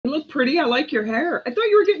look pretty. I like your hair. I thought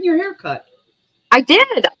you were getting your hair cut. I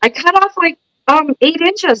did. I cut off like 8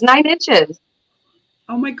 inches, 9 inches.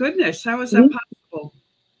 Oh my goodness. How is that possible?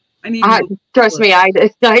 I need trust me, I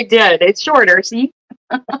did. It's shorter, see?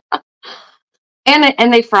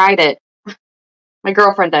 and they fried it. My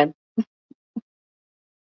girlfriend did.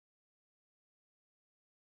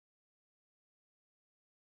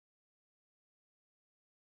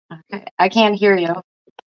 Okay, I can't hear you.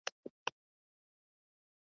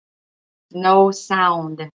 No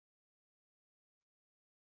sound.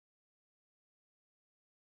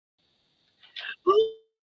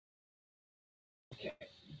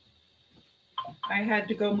 I had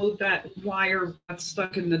to go move that wire that's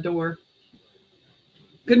stuck in the door.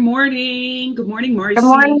 Good morning. Good morning, Marcy. Good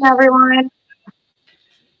morning, everyone.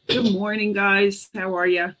 Good morning, guys. How are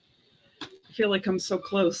you? I feel like I'm so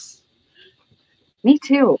close. Me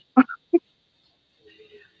too.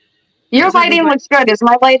 Your lighting looks good. Does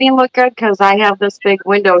my lighting look good? Because I have this big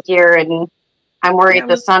window here, and I'm worried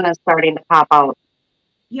the sun is starting to pop out.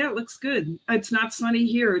 Yeah, it looks good. It's not sunny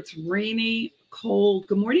here. It's rainy, cold.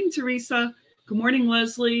 Good morning, Teresa. Good morning,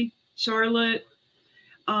 Leslie, Charlotte,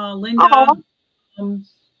 Linda.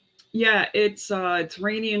 Yeah, it's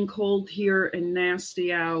rainy and cold here and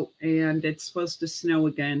nasty out, and it's supposed to snow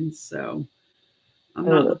again. So I'm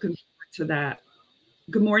not looking forward to that.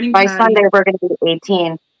 Good morning, By Patty. Sunday, we're going to be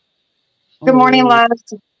 18. Good morning,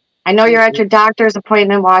 loves. I know you're at your doctor's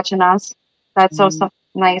appointment watching us. That's so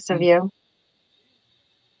nice of you.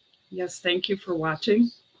 Yes, thank you for watching.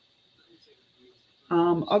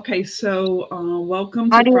 Okay, so welcome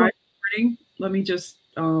to Friday morning. Let me just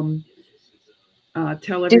tell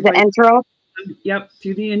everybody. Do the intro? Yep,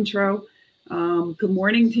 do the intro. Good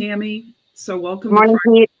morning, Tammy. So welcome. Good morning,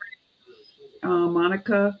 Pete.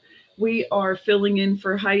 Monica. We are filling in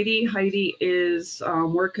for Heidi. Heidi is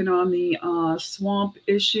working on the swamp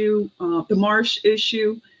issue, the marsh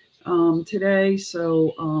issue today.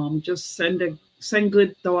 So just send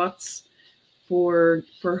good thoughts for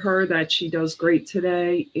her that she does great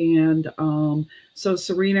today. And so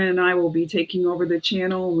Serina and I will be taking over the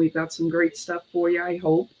channel, and we've got some great stuff for you, I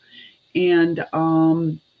hope. And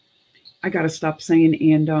I got to stop saying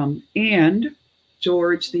and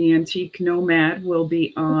George, the Antique Nomad, will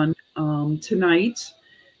be on tonight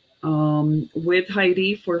with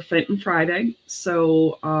Heidi for Fenton Friday.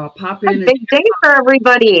 So pop in. A big day for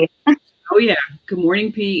everybody. Oh, yeah. Good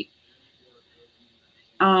morning, Pete.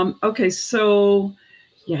 Okay, so,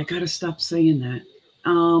 yeah, I got to stop saying that.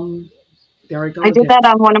 There I go. I did that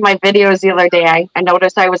on one of my videos the other day. I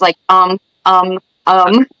noticed I was like, I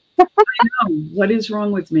know. What is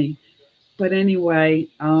wrong with me? But anyway.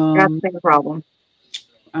 That's the problem.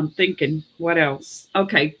 I'm thinking, what else?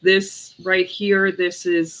 Okay, this right here, this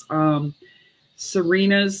is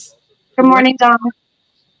Serina's. Good morning, Donna.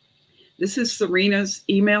 This is Serina's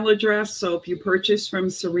email address. So if you purchase from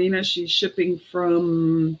Serina, she's shipping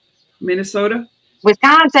from Minnesota?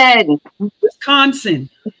 Wisconsin. Wisconsin.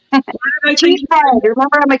 Cheesehead.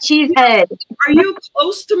 Remember, I'm a cheesehead. Are you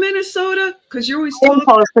close to Minnesota? Because you're always close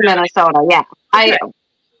to Minnesota, yeah. Okay.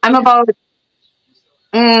 I'm about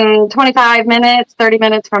 25 minutes, 30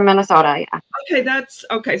 minutes from Minnesota, yeah. Okay, that's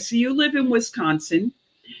okay. So you live in Wisconsin,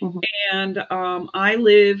 and I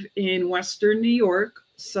live in Western New York.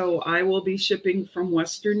 So I will be shipping from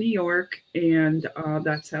Western New York, and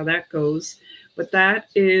that's how that goes. But that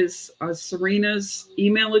is Serina's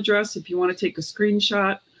email address. If you want to take a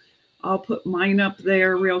screenshot, I'll put mine up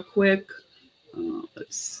there real quick.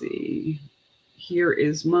 Let's see. Here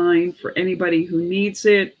is mine for anybody who needs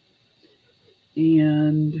it.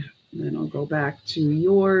 And then I'll go back to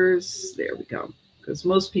yours. There we go. Because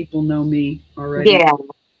most people know me already. Yeah.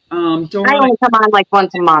 I only come on like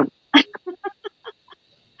once a month.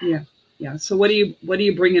 Yeah. Yeah. So what are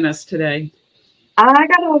you bringing us today? I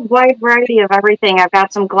got a wide variety of everything. I've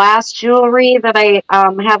got some glass jewelry that I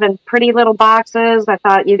have in pretty little boxes. I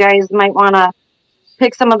thought you guys might want to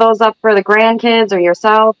pick some of those up for the grandkids or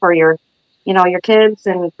yourself or your kids,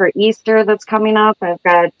 and for Easter that's coming up. I've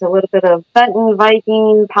got a little bit of Fenton,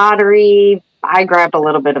 Viking, pottery. I grabbed a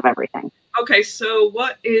little bit of everything. Okay, so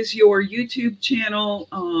what is your YouTube channel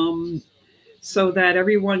so that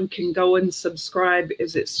everyone can go and subscribe?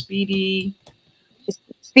 Is it Speedy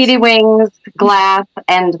Wings, Glass,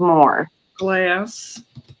 and More? Glass,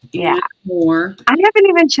 yeah, and More. I haven't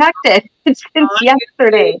even checked it since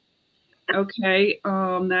yesterday. Okay,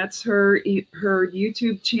 that's her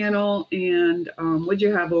YouTube channel, and what'd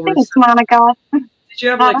you have over? Thanks, Monica. Did you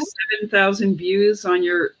have like 7,000 views on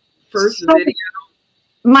your first video?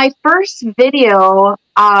 My first video,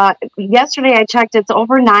 yesterday I checked, it's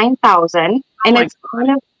over 9,000, and it's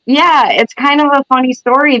kind of, Yeah, it's kind of a funny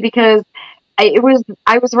story because I was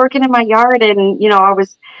working in my yard and, you know, I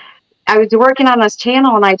was working on this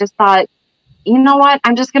channel and I just thought, you know what?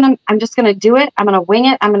 I'm just gonna do it. I'm gonna wing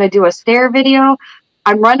it. I'm gonna do a stair video.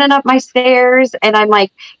 I'm running up my stairs and I'm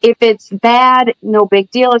like, if it's bad, no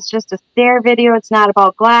big deal. It's just a stair video. It's not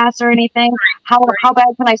about glass or anything. How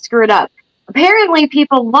bad can I screw it up? Apparently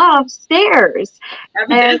people love stairs.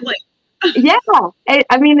 Evidently. Yeah,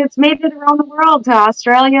 I mean, it's made it around the world to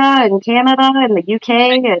Australia and Canada and the UK,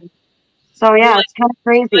 and so yeah, Like, it's kind of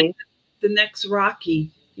crazy. like the next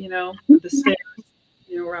Rocky, you know, the stairs,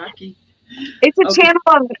 you know, Rocky. It's a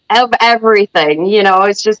channel of everything, you know.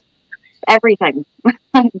 It's just everything,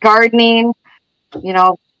 gardening, you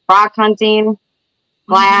know, rock hunting,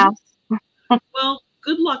 glass. Well,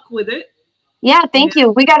 good luck with it. Yeah, thank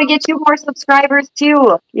you. We got to get you more subscribers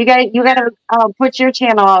too. You got to put your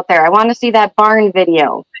channel out there. I want to see that barn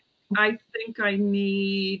video. I think I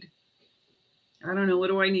need, I don't know, what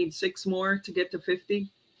do I need? 6 more to get to 50?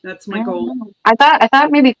 That's my goal. I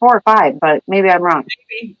thought maybe 4 or 5, but maybe I'm wrong.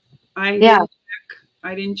 Maybe. I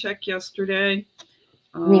didn't check yesterday.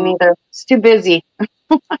 Me neither. It's too busy.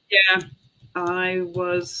 Yeah. I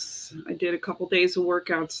did a couple days of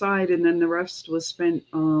work outside and then the rest was spent,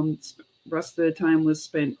 rest of the time was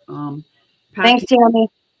spent Thanks, Tammy.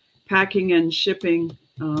 packing and shipping.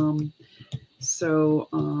 Yeah, so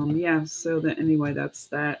that anyway, that's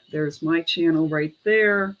that. There's my channel right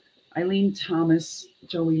there. Eileen Thomas,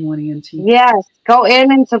 Joey Money and T. Yes, go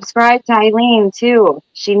in and subscribe to Eileen too.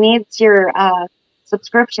 She needs your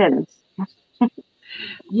subscriptions.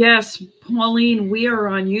 Yes, Pauline, we are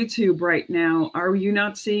on YouTube right now. Are you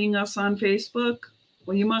not seeing us on Facebook?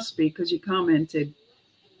 Well, you must be because you commented.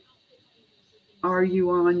 Are you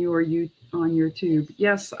on YouTube?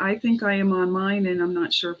 Yes, I think I am on mine, and I'm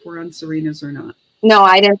not sure if we're on Serina's or not. No,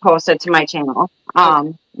 I didn't post it to my channel.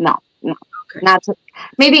 No. Okay. Not to,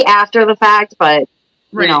 maybe after the fact, but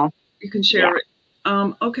right. You know, you can share it.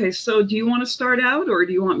 Okay, so do you want to start out, or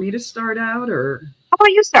do you want me to start out, or? How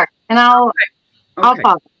about you start, and I'll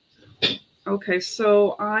follow. Okay,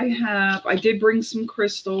 so I did bring some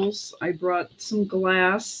crystals. I brought some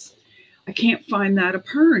glass. I can't find that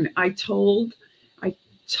Apern. I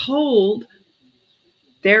told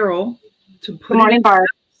Daryl to put it in Barb.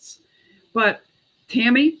 But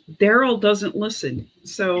Tammy, Daryl doesn't listen,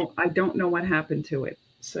 so I don't know what happened to it.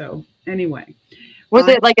 So anyway, was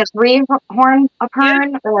it like a 3-horn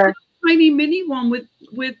Apern, or tiny mini one with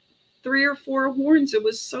 3 or 4 horns? It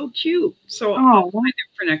was so cute. So I'll find it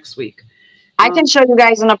for next week. I can show you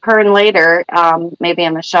guys an Apern later, maybe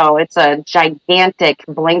in the show. It's a gigantic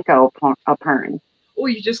Blinko Apern. Oh,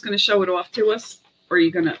 you're just going to show it off to us? Or are you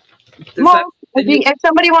going to... If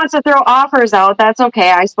somebody wants to throw offers out, that's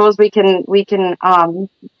okay. I suppose we can think,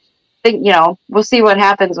 you know, we'll see what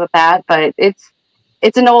happens with that. But it's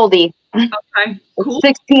an oldie. Okay, cool.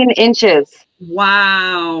 16 inches.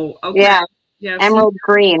 Wow. Okay. Yeah. Yeah. Emerald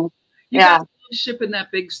green. You guys shipping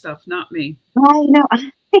that big stuff, not me. I know. I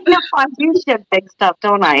do ship big stuff,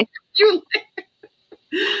 don't I?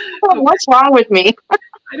 What's wrong with me?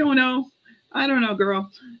 I don't know, girl.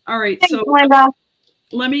 All right. Thanks, so Linda.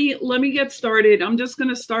 let me get started. I'm just going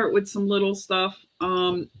to start with some little stuff.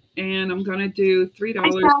 And I'm going to do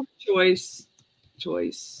 $3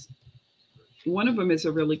 choice. One of them is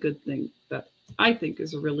a really good thing that I think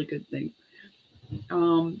is a really good thing.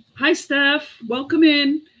 Hi, Steph. Welcome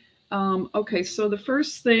in. Okay, so the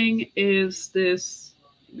first thing is this.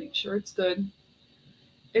 Make sure it's good.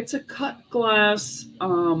 It's a cut glass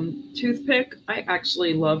toothpick. I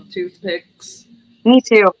actually love toothpicks. Me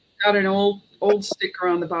too. Got an old sticker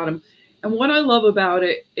on the bottom. And what I love about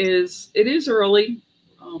it is early.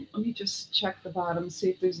 Let me just check the bottom,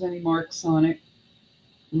 see if there's any marks on it.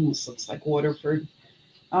 Almost looks like Waterford.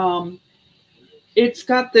 It's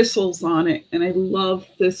got thistles on it, and I love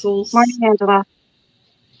thistles. Morning, Angela.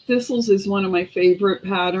 Thistles is one of my favorite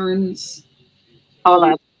patterns. Oh,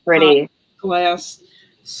 that's pretty. Glass.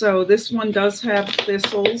 So this one does have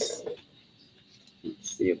thistles.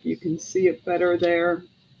 Let's see if you can see it better there.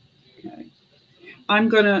 Okay. I'm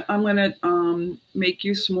gonna make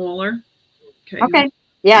you smaller. Okay. Okay.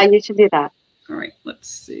 Yeah, you should do that. All right. Let's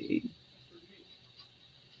see.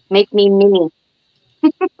 Make me mini.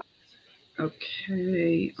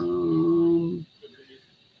 Okay.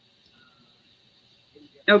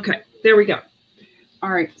 Okay. There we go.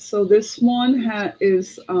 All right. So this one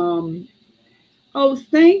is. Oh,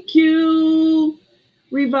 thank you.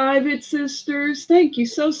 Revive It Sisters. Thank you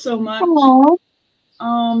so much. Hello.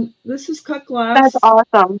 This is cut glass. That's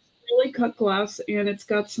awesome. Really cut glass, and it's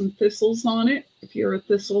got some thistles on it. If you're a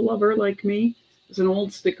thistle lover like me, there's an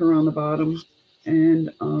old sticker on the bottom. And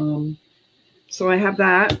so I have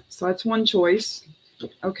that. So that's one choice.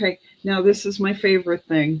 Okay, now this is my favorite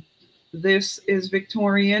thing. This is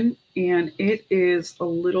Victorian, and it is a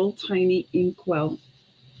little tiny inkwell.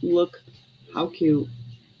 Look how cute.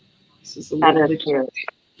 This is a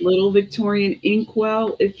little Victorian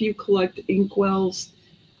inkwell. If you collect inkwells,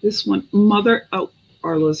 this one, Mother, oh,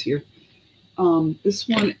 Arlo's here. This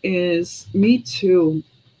one is, me too.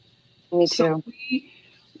 Me too. So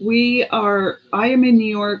I am in New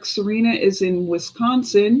York. Serena is in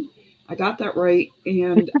Wisconsin. I got that right.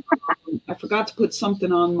 And I forgot to put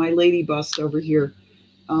something on my lady bust over here.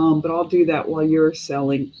 But I'll do that while you're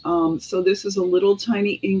selling. So this is a little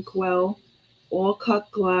tiny inkwell, all cut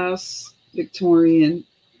glass, Victorian.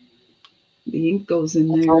 The ink goes in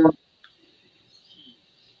there.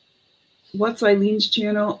 What's Eileen's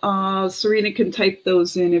channel? Serena can type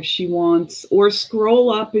those in if she wants, or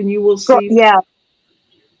scroll up and you will see. Yeah.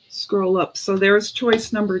 Scroll up. So there's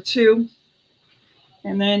choice number 2.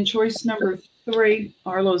 And then choice number 3,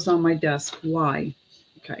 Arlo's on my desk. Why?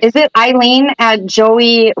 Okay. Is it Eileen at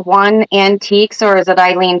Joey One Antiques, or is it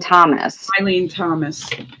Eileen Thomas? Eileen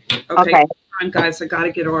Thomas. Okay. Okay. Come on, guys. I got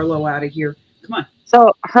to get Arlo out of here. Come on.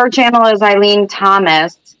 So her channel is Eileen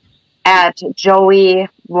Thomas at Joey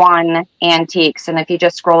One Antiques. And if you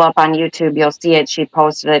just scroll up on YouTube, you'll see it. She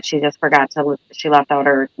posted it. She just forgot to, she left out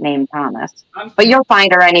her name, Thomas. But you'll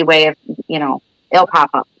find her anyway if, you know, it'll pop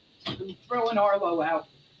up. I'm throwing Arlo out.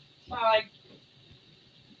 Bye.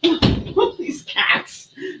 These cats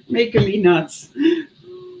making me nuts.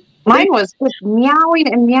 Mine was just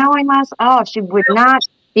meowing and meowing last. Oh, she would not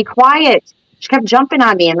be quiet. She kept jumping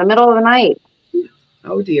on me in the middle of the night.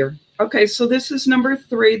 Oh dear. Okay, so this is number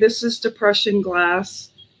 3. This is depression glass.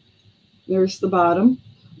 There's the bottom.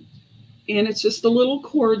 And it's just a little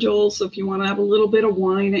cordial. So if you want to have a little bit of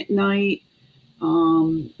wine at night,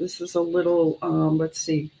 this is a little, let's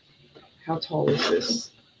see, how tall is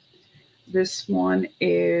this? This one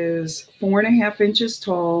is 4.5 inches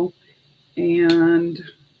tall, and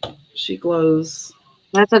she glows.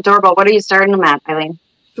 That's adorable. What are you starting them at, Eileen?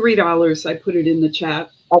 $3. I put it in the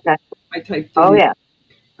chat. Okay. I typed it Oh, in. yeah.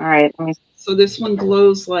 All right. So this one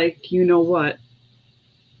glows like you know what.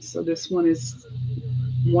 So this one is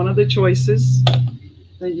one of the choices.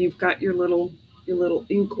 Then you've got your little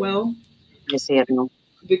inkwell. You see it now.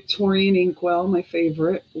 Victorian inkwell, my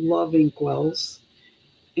favorite. Love inkwells.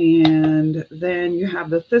 And then you have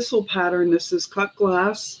the thistle pattern. This is cut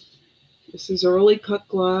glass. This is early cut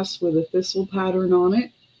glass with a thistle pattern on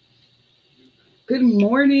it. Good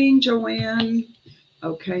morning, Joanne.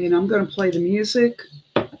 Okay, and I'm going to play the music.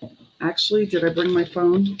 Actually, did I bring my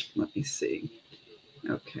phone? Let me see.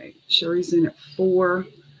 Okay, Sherry's in at 4.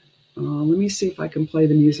 Let me see if I can play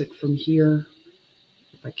the music from here.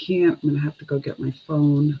 If I can't, I'm going to have to go get my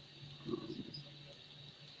phone.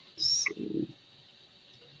 Let's see.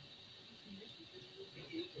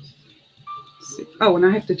 Oh, and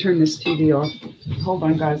I have to turn this TV off. Hold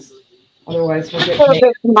on, guys. Otherwise, we'll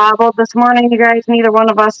get marbled this morning, you guys. Neither one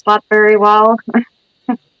of us slept very well.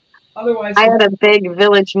 Otherwise, I had a big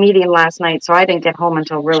village meeting last night, so I didn't get home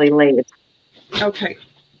until really late. Okay.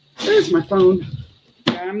 There's my phone.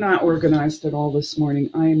 Yeah, I'm not organized at all this morning.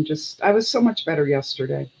 I was so much better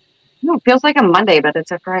yesterday. No, it feels like a Monday, but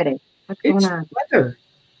it's a Friday. What's going on? Weather.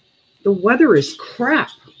 The weather is crap.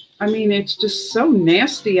 I mean, it's just so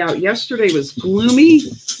nasty out. Yesterday was gloomy.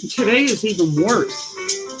 Today is even worse.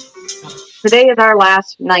 Today is our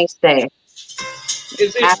last nice day.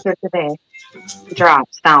 Is it? After today, it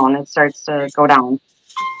drops down. It starts to go down.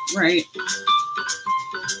 Right.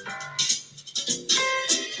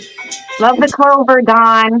 Love the clover,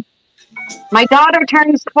 Dawn. My daughter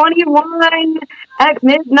turns 21 at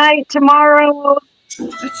midnight tomorrow.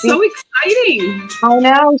 That's so exciting. I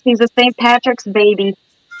know. She's a St. Patrick's baby.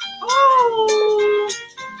 Oh.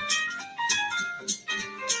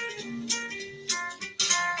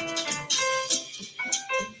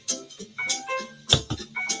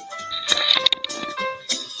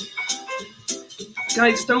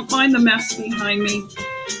 Guys, don't mind the mess behind me.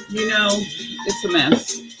 You know, it's a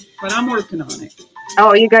mess, but I'm working on it.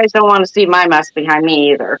 Oh, you guys don't want to see my mess behind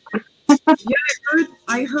me either. Yeah,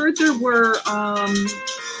 I heard there were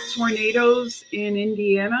tornadoes in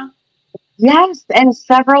Indiana. Yes, and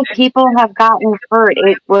several people have gotten hurt.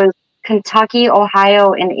 It was Kentucky,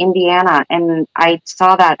 Ohio, and Indiana, and I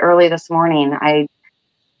saw that early this morning.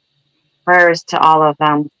 Prayers to all of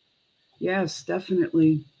them. Yes,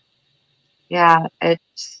 definitely. Yeah, that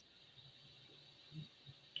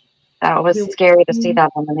was scary to see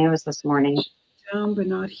that on the news this morning. Down, but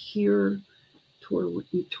not here.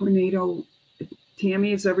 Tornado.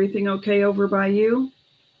 Tammy, is everything okay over by you?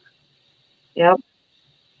 Yep.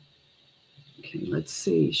 Okay, let's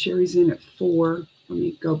see. Sherry's in at 4. Let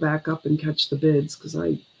me go back up and catch the bids because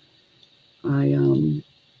I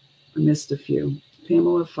missed a few.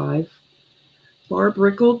 Pamela 5. Barb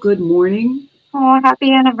Rickle, good morning. Oh,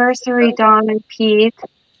 happy anniversary, Dawn and Pete.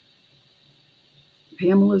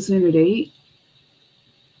 Pamela's in at 8.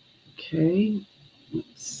 Okay,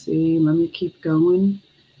 let's see. Let me keep going.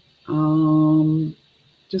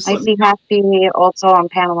 Just I see Happy also and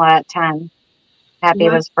Pamela at 10. Happy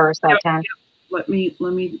was first at 10. Let me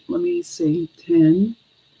see. 10.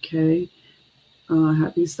 Okay.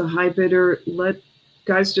 Happy's the high bidder.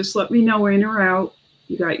 Guys, just let me know in or out.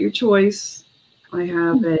 You got your choice. I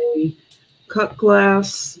have a cut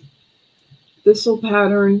glass thistle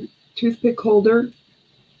pattern toothpick holder.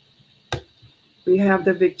 We have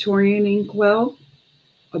the Victorian inkwell,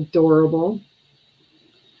 adorable,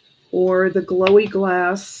 or the glowy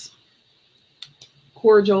glass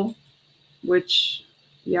cordial, which,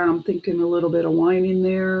 yeah, I'm thinking a little bit of wine in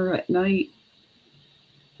there at night.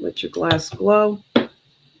 Let your glass glow.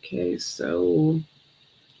 Okay, so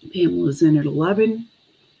Pamela's in at 11.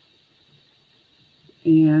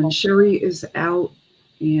 And Sherry is out,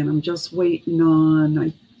 and I'm just waiting on,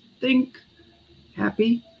 I think,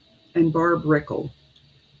 Happy and Barb Rickle.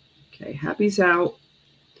 Okay, Happy's out.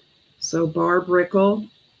 So Barb Rickle.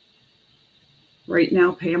 Right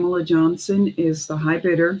now, Pamela Johnson is the high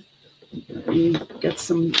bidder. Let me get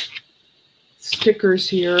some stickers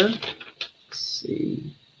here. Let's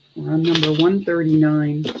see. We're on number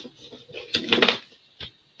 139.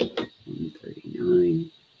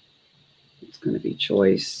 139. It's going to be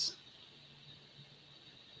choice.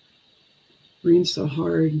 Rained so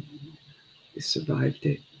hard. We survived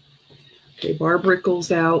it. Okay, Barb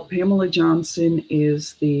Rickle's out. Pamela Johnson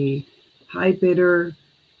is the high bidder.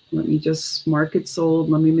 Let me just mark it sold.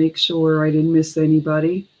 Let me make sure I didn't miss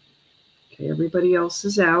anybody. Okay, everybody else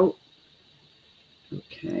is out.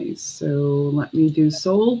 Okay, so let me do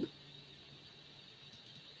sold.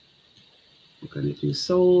 I'm going to do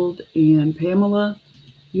sold. And Pamela,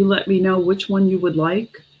 you let me know which one you would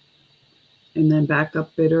like. And then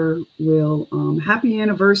backup bidder will, happy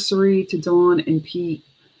anniversary to Dawn and Pete.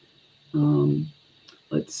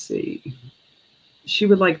 Let's see. She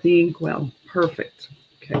would like the inkwell. Perfect.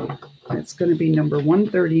 Okay, that's going to be number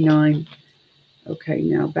 139. Okay,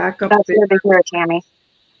 now backup That's bidder. good to hear, Tammy.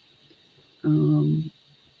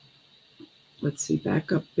 Let's see,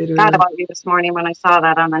 backup bidder. Thought about you this morning when I saw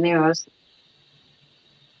that on the news.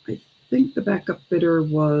 I think the backup bidder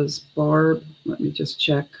was Barb. Let me just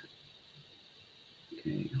check.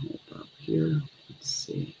 Okay, hold up here. Let's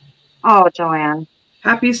see. Oh, Joanne.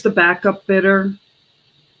 Happy's the backup bidder.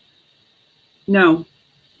 No.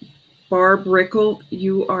 Barb Rickle,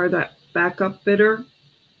 you are that backup bidder.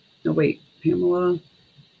 No, wait, Pamela.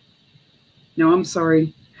 No, I'm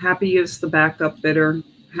sorry. Happy is the backup bidder.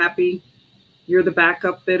 Happy, you're the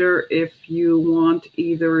backup bidder if you want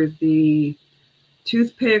either the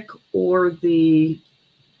toothpick or the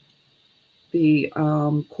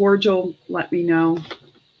cordial. Let me know.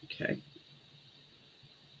 Okay.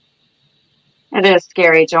 It is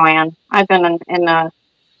scary, Joanne. I've been in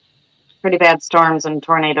pretty bad storms and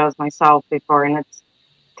tornadoes myself before, and it's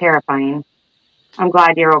terrifying. I'm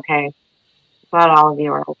glad you're okay. Glad all of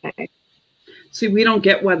you are okay. See, we don't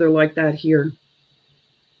get weather like that here.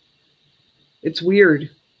 It's weird,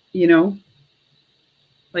 you know?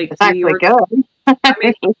 Like it's actually good. I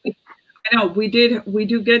mean, I know we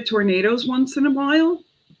do get tornadoes once in a while,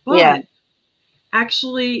 but yeah.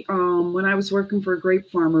 Actually, when I was working for a grape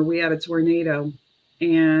farmer, we had a tornado,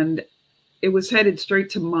 and it was headed straight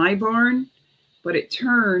to my barn, but it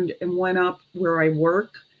turned and went up where I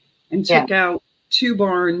work and took out 2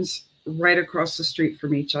 barns right across the street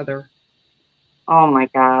from each other. Oh my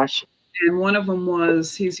gosh. And one of them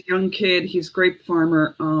was, he's a young kid, he's a grape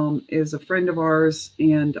farmer, is a friend of ours,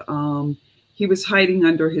 and he was hiding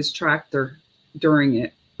under his tractor during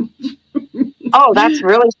it. Oh, that's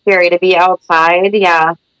really scary to be outside.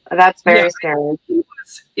 Yeah, that's very scary. He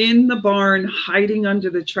was in the barn hiding under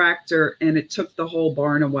the tractor, and it took the whole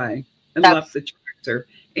barn away and left the tractor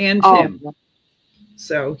and him.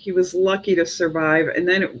 So he was lucky to survive. And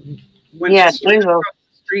then it went straight across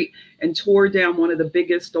the street and tore down one of the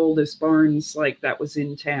biggest, oldest barns like that was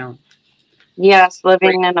in town. Yes,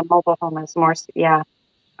 living in a mobile home is more,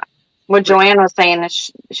 What Joanne was saying is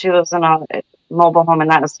she lives in a mobile home, and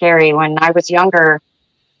that was scary. When I was younger, I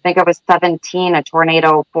think I was 17, a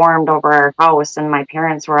tornado formed over our house, and my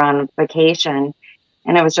parents were on vacation,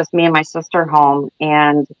 and it was just me and my sister home.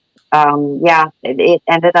 And it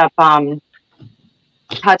ended up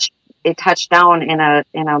it touched down in a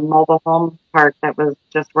mobile home park that was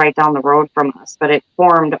just right down the road from us, but it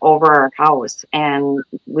formed over our house, and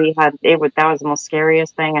that was the most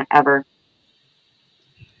scariest thing ever.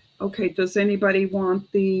 Okay, does anybody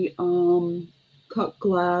want the cut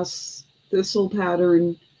glass thistle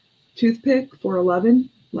pattern toothpick for 11?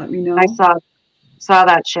 Let me know. I saw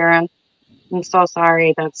that, Sharon. I'm so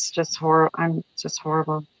sorry. That's just horrible. I'm just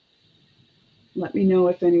horrible. Let me know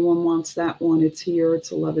if anyone wants that one. It's here.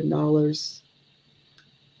 It's $11.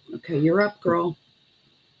 Okay, you're up, girl.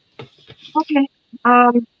 Okay.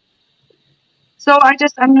 So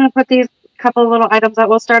I'm gonna put these couple little items up.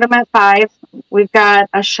 We'll start them at 5. We've got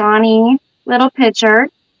a Shawnee little pitcher.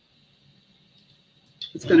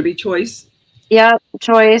 It's going to be choice. Yep,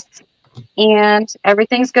 choice. And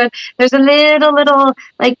everything's good. There's a little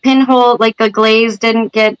like pinhole, like the glaze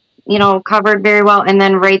didn't get, covered very well. And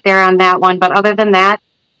then right there on that one. But other than that,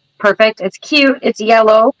 perfect. It's cute. It's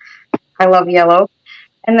yellow. I love yellow.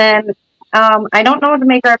 And then I don't know the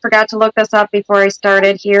maker. I forgot to look this up before I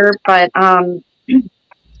started here, but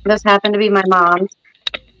this happened to be my mom's,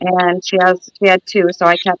 and she had 2, so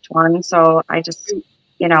I kept 1. So I just,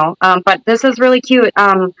 but this is really cute.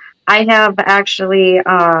 I have actually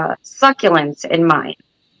succulents in mine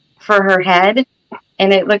for her head,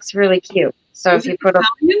 and it looks really cute. So if you put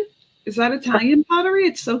Italian? Is that Italian pottery?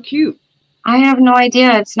 It's so cute. I have no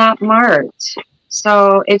idea. It's not marked,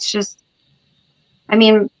 so it's just.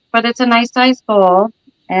 But it's a nice size bowl,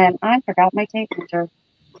 and I forgot my tape measure.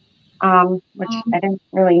 Which I didn't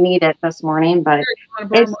really need it this morning, but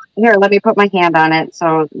here, let me put my hand on it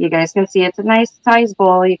so you guys can see. It's a nice size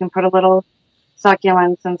bowl. You can put a little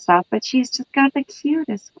succulents and stuff, but she's just got the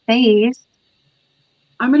cutest face.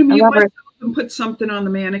 I'm going to mute myself and put something on the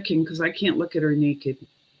mannequin because I can't look at her naked.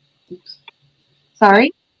 Oops.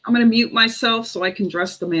 Sorry? I'm going to mute myself so I can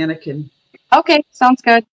dress the mannequin. Okay, sounds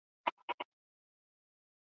good.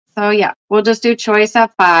 So yeah, we'll just do choice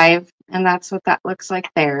at 5, and that's what that looks like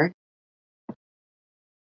there.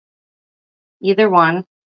 Either one.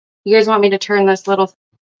 You guys want me to turn this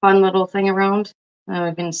fun little thing around?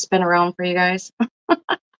 I can spin around for you guys. I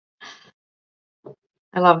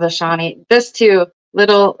love the Shawnee. This too,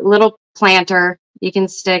 little planter. You can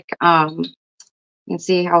stick. You can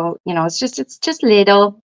see how it's just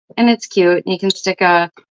little, and it's cute. You can stick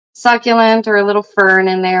a succulent or a little fern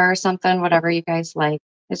in there or something, whatever you guys like.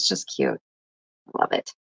 It's just cute. I love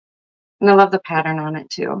it, and I love the pattern on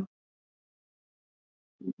it too.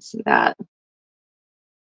 See that?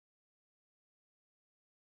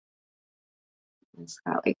 It's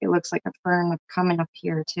got it looks like a fern coming up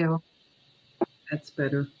here too. That's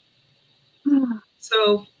better.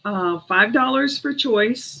 So $5 for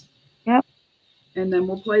choice. Yep. And then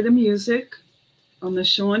we'll play the music on the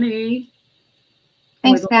Shawnee.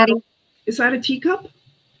 Thanks, Patty. Is that a teacup?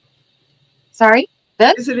 Sorry?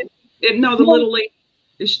 This? Is it? No, the little lady.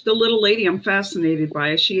 The little lady I'm fascinated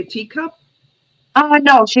by. Is she a teacup?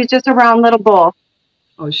 No, she's just a round little bowl.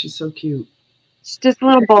 Oh, she's so cute. She's just a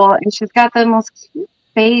little bowl, and she's got the most cute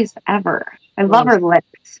face ever. I love her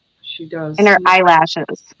lips. She does. And her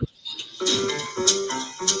eyelashes.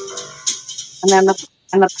 And then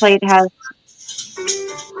the plate has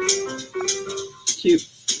cute.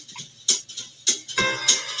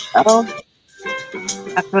 Oh,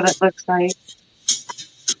 that's what it looks like.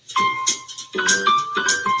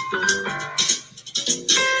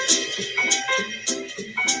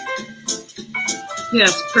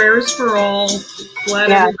 Yes, prayers for all.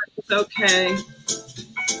 Glad everybody's okay.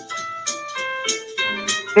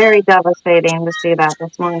 Very devastating to see that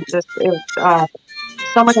this morning. Just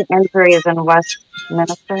so many injuries in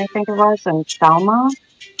Westminster, I think it was, in Selma,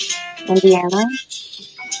 Indiana.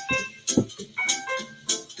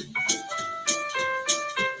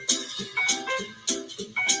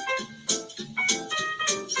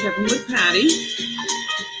 7 with Patty.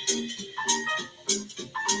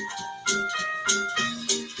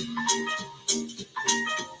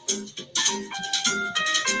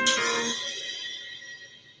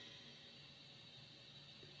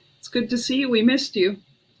 It's good to see you. We missed you.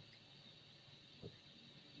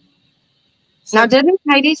 Now, didn't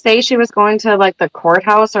Heidi say she was going to like the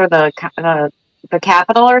courthouse or the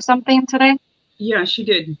Capitol or something today? Yeah, she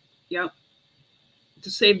did. Yep. To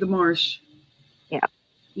save the marsh. Yeah.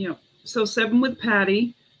 Yeah. So 7 with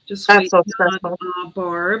Patty. Just that's waiting so stressful. on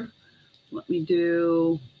Barb. Let me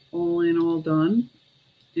do all in, all done.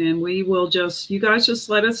 And we will just, you guys just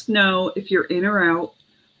let us know if you're in or out.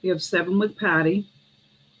 We have 7 with Patty.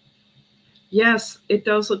 Yes, it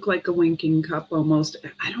does look like a winking cup almost.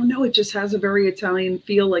 I don't know. It just has a very Italian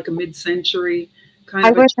feel, like a mid-century kind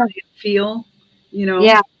of Italian feel, you know?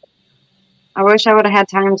 Yeah. I wish I would have had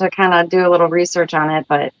time to kind of do a little research on it,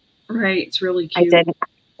 but Right, it's really I cute. didn't.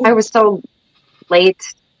 I was so late,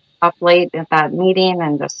 up late at that meeting,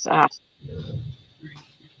 and just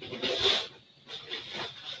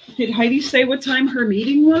Did Heidi say what time her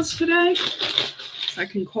meeting was today? I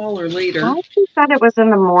can call her later. I think that it was in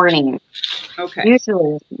the morning. Okay.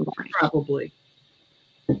 Usually it's in the morning. Probably.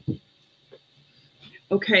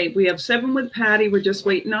 Okay, we have 7 with Patty. We're just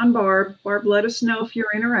waiting on Barb. Barb, let us know if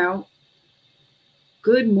you're in or out.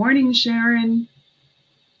 Good morning, Sharon.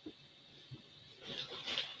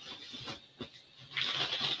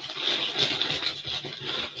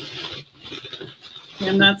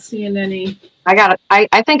 I'm not seeing any.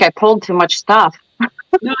 I think I pulled too much stuff.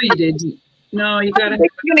 No, you didn't. No, you got to.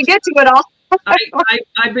 You're gonna get to it all.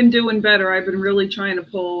 I've been doing better. I've been really trying to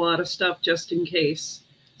pull a lot of stuff just in case.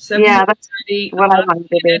 7 Yeah, that's what I wanted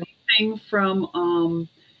to do. Anything from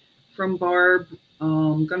Barb.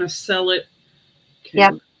 I'm gonna sell it. Okay,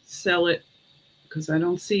 yep. Sell it because I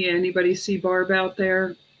don't see anybody see Barb out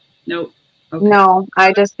there. Nope. Okay. No,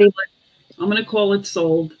 I just see. I'm gonna call it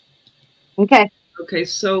sold. Okay. Okay,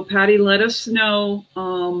 so Patty, let us know.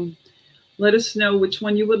 Let us know which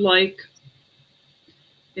one you would like.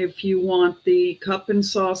 If you want the cup and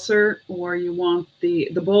saucer, or you want the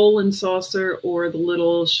bowl and saucer, or the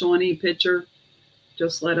little Shawnee pitcher,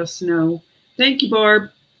 just let us know. Thank you,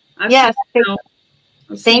 Barb. Yes.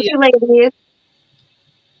 Thank you, ladies.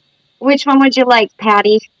 Which one would you like,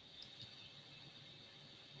 Patty?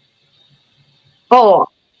 Oh,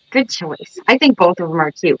 good choice. I think both of them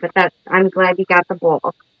are cute, but I'm glad you got the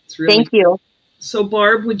bowl. Really Thank you. So,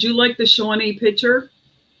 Barb, would you like the Shawnee pitcher?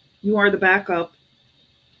 You are the backup.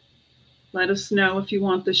 Let us know if you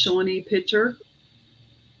want the Shawnee pitcher.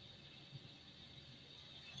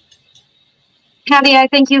 Patty, I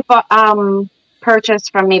think you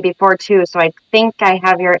purchased from me before too, so I think I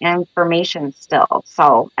have your information still.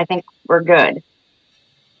 So I think we're good.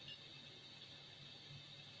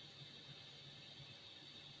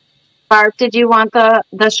 Barb, did you want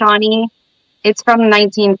the Shawnee? It's from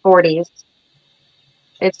 1940s.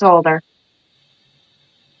 It's older.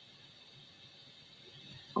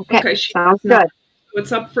 Okay, sounds good.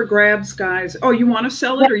 It's up for grabs, guys. Oh, you want to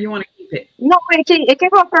sell it or you want to keep it? No, it can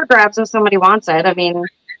go up for grabs if somebody wants it. I mean,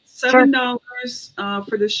 $7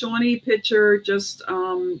 for the Shawnee pitcher. Just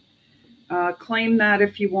claim that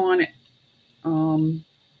if you want it. And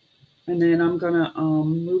then I'm gonna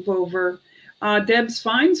move over. Deb's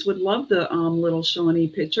Finds would love the little Shawnee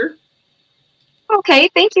pitcher. Okay,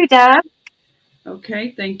 thank you, Deb.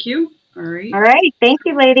 Okay, thank you. All right. All right, thank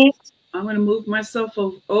you, ladies. I'm going to move myself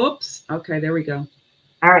over. Oops. Okay, there we go.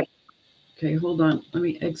 All right. Okay, hold on. Let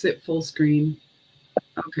me exit full screen.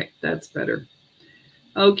 Okay, that's better.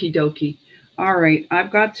 Okie dokie. All right,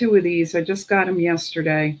 I've got 2 of these. I just got them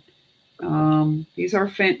yesterday. These are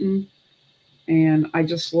Fenton, and I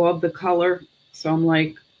just love the color. So I'm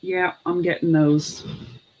like, yeah, I'm getting those.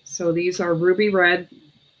 So these are ruby red.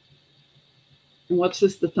 And what's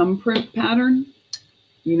this, the thumbprint pattern?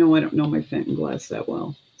 You know, I don't know my Fenton glass that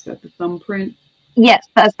well. Is that the thumbprint? Yes,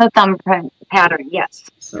 that's the thumbprint pattern. Yes,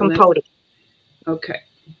 so Capote. Okay.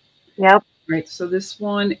 Yep. Right. So this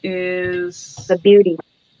one is the beauty.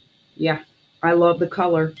 Yeah, I love the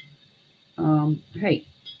color. Hey,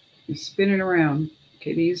 you spin it around.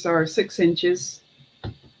 Okay, these are 6 inches.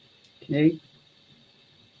 Okay,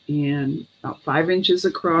 and about 5 inches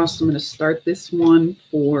across. I'm going to start this one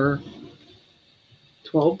for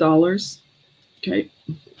 $12. Okay.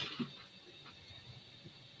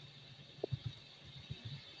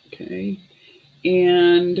 Okay,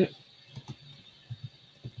 and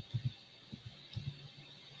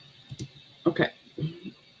okay.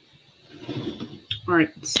 All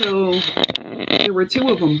right, so there were 2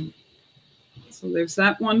 of them. So there's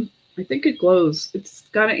that one. I think it glows. It's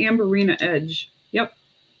got an amberina edge. Yep,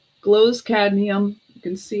 glows cadmium. You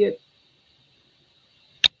can see it.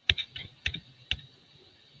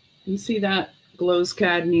 You see that? Glows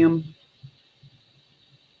cadmium.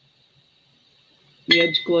 The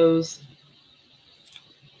edge glows.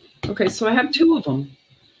 Okay, so I have 2 of them.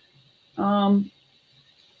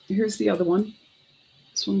 Here's the other one.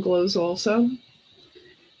 This one glows also.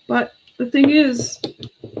 But the thing is,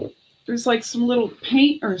 there's like some little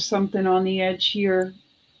paint or something on the edge here.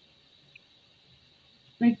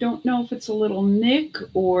 I don't know if it's a little nick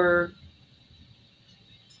or...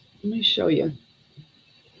 Let me show you.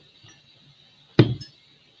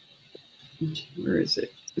 Where is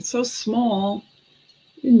it? It's so small.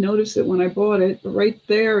 I didn't notice it when I bought it, but right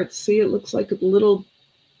there, it looks like a little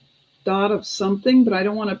dot of something, but I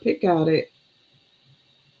don't want to pick at it.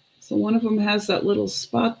 So one of them has that little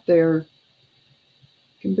spot there.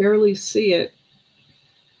 Can barely see it.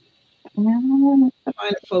 Trying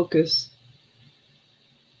to focus.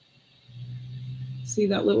 See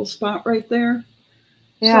that little spot right there?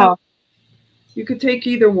 Yeah. So you could take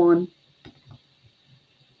either one.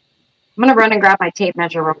 I'm gonna run and grab my tape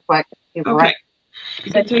measure real quick. Okay.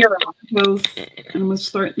 You can take both, and I'm gonna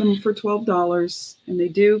start them for $12. And they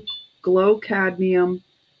do glow cadmium.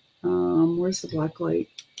 Where's the black light?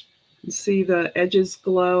 You see the edges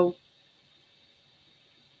glow.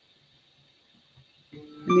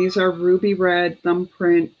 And these are ruby red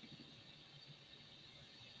thumbprint.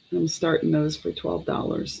 I'm starting those for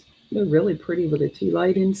 $12. They're really pretty with a tea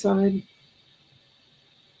light inside.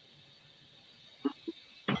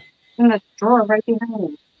 In the drawer right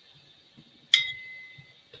behind me.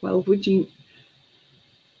 12 with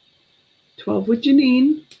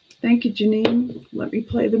Janine. Thank you, Janine. Let me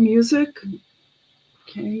play the music.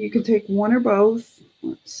 Okay, you can take one or both.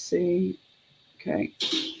 Let's see. Okay.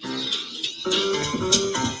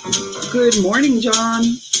 Good morning, John.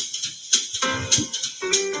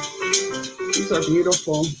 These are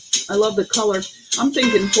beautiful. I love the color. I'm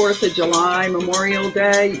thinking 4th of July, Memorial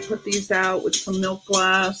Day. You put these out with some milk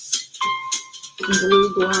glass, some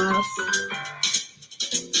blue glass.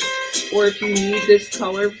 Or if you need this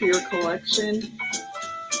color for your collection.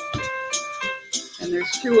 And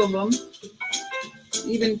there's 2 of them.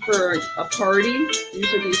 Even for a party,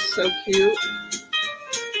 these would be so cute.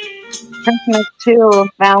 Christmas too,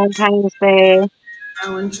 Valentine's Day.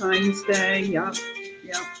 Valentine's Day, yep.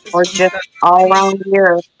 Or just all around the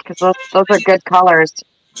year, because those are good colors.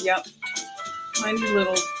 Yep. Tiny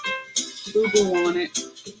little boo-boo on it.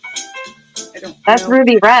 That's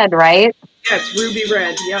ruby red, right? Yeah, it's ruby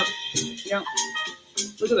red, yep. Yep.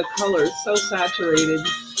 Look at the colors, so saturated.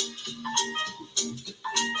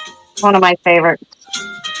 One of my favorites,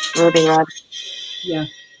 ruby red. Yeah,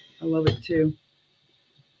 I love it too.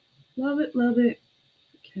 Love it, love it.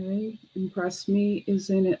 Okay, Impress Me is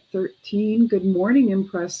in at 13. Good morning,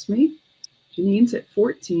 Impress Me. Janine's at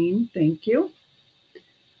 14. Thank you.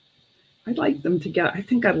 I'd like them to get, I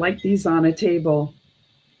think I'd like these on a table.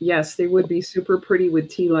 Yes, they would be super pretty with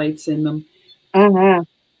tea lights in them. Mm-hmm.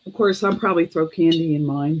 Of course, I'll probably throw candy in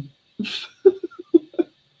mine.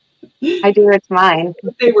 I do, it's mine.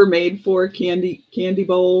 They were made for candy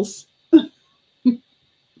bowls.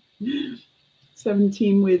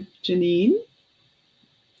 17 with Janine.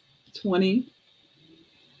 20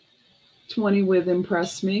 with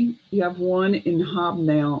Impress Me. You have 1 in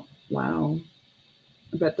Hobnail. Wow.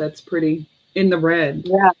 I bet that's pretty. In the red.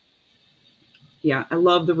 Yeah. Yeah, I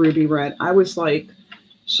love the ruby red. I was like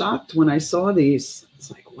shocked when I saw these. It's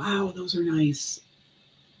like, wow, those are nice.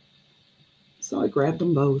 So I grabbed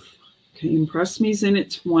them both. Okay, Impress Me's in at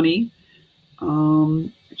 20.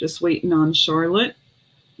 Just waiting on Charlotte.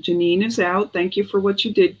 Janine is out. Thank you for what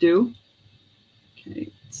you did do.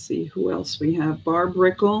 Okay, let's see who else we have. Barb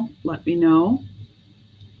Rickle, let me know.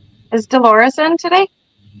 Is Dolores in today?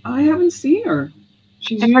 I haven't seen her.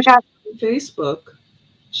 She's usually on Facebook.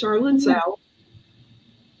 Charlotte's out.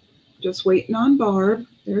 Just waiting on Barb.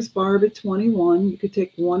 There's Barb at 21. You could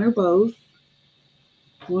take one or both.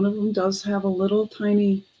 One of them does have a little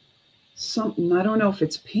tiny something. I don't know if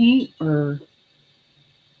it's paint or...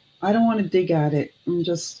 I don't want to dig at it. I'm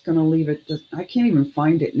just going to leave it. I can't even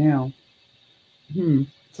find it now.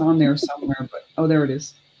 It's on there somewhere, but oh, there it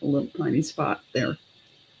is. A little tiny spot there.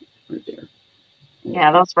 Right there.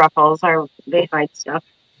 Yeah, those ruffles are, they fight stuff.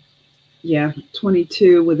 Yeah,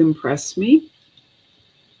 22 with Impress Me.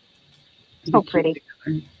 So pretty.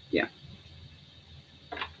 Yeah.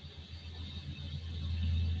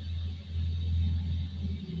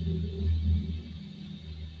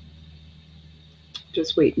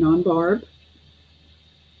 Just waiting on Barb.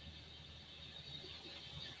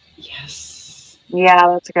 Yes. Yeah,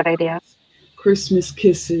 that's a good idea. Christmas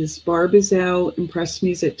Kisses. Barb is out. Impress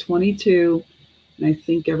Me's at 22. And I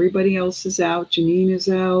think everybody else is out. Janine is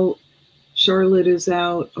out. Charlotte is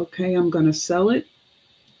out. Okay, I'm going to sell it.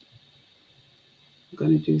 I'm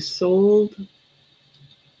going to do sold.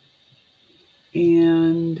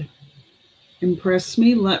 And Impress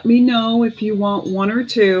Me. Let me know if you want 1 or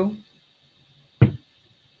 2.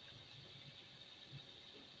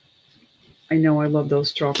 I know I love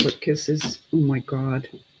those chocolate kisses. Oh my God,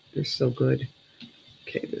 they're so good.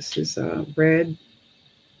 Okay, this is red,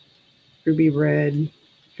 ruby red,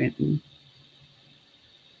 Fenton.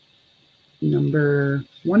 Number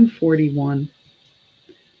 141.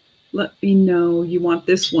 Let me know you want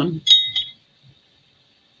this one.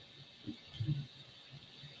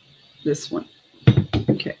 This one.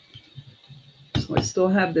 Okay. So I still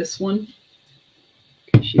have this one.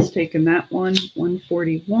 Okay, she's taken that one,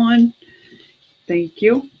 141. Thank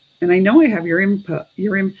you. And I know I have your input,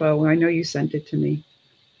 your info. I know you sent it to me.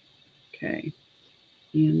 Okay.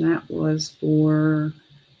 And that was for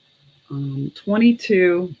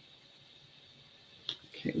 22.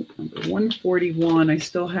 Okay, number 141. I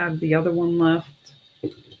still have the other one left.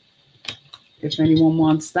 If anyone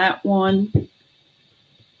wants that one.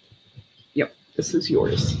 Yep, this is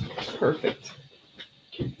yours. Perfect.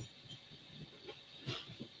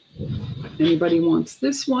 Anybody wants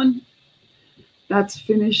this one? That's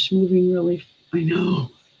finished moving really. I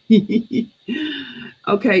know.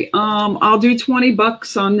 Okay, I'll do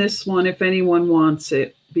 $20 on this one if anyone wants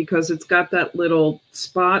it, because it's got that little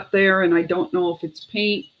spot there and I don't know if it's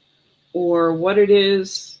paint or what it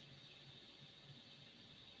is.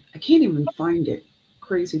 I can't even find it.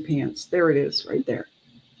 Crazy pants. There it is, right there.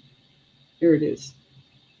 There it is.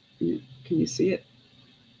 Can you see it?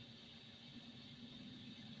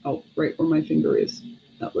 Oh, right where my finger is,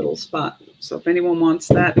 that little spot. So if anyone wants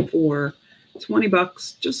that for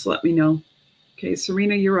 $20, just let me know. Okay,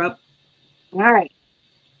 Serina, you're up. All right.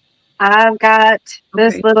 I've got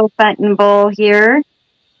this little Fenton bowl here,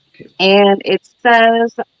 and it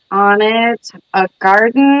says on it, a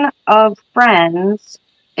garden of friends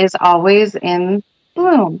is always in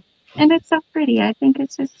bloom. And it's so pretty. I think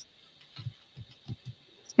it's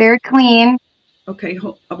very clean. Okay,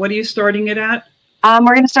 what are you starting it at? We're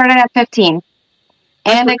going to start it at 15,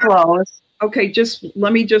 and it glows. Okay,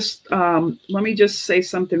 let me just say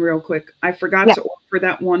something real quick. I forgot to offer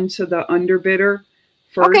that one to the underbidder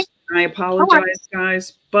first. Okay. I apologize,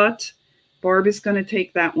 guys, but Barb is going to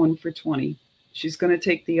take that one for 20. She's going to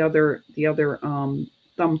take the other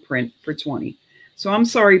thumbprint for 20. So I'm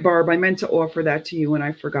sorry, Barb. I meant to offer that to you and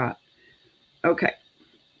I forgot. Okay.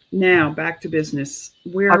 Now back to business.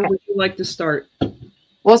 Where would you like to start?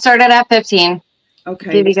 We'll start it at 15.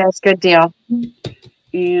 Okay. Give you guys a good deal.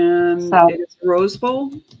 And it's Rose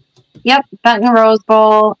Bowl? Yep, Fenton Rose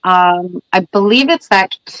Bowl. I believe it's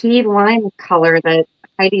that key lime color that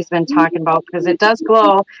Heidi's been talking about, because it does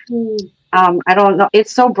glow. I don't know.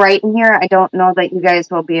 It's so bright in here. I don't know that you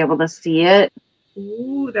guys will be able to see it.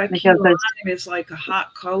 Ooh, that key lime is like a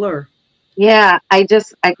hot color. Yeah, I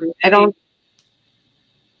don't.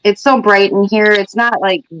 It's so bright in here. It's not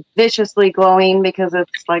like viciously glowing because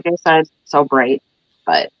it's, like I said, so bright.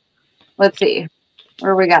 But let's see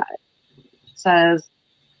where we got it. It says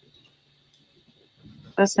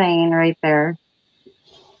the saying right there.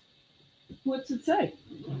 What's it say?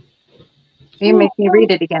 You make me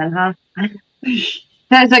read it again, huh?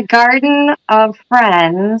 Says a garden of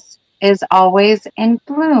friends is always in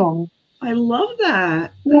bloom. I love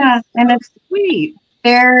that. Yeah, and it's sweet.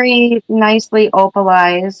 Very nicely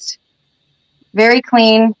opalized. Very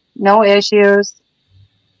clean. No issues.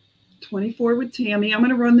 24 with Tammy. I'm going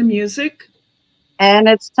to run the music. And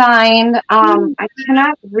it's signed. I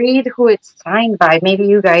cannot read who it's signed by. Maybe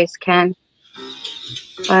you guys can.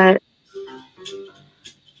 But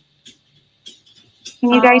can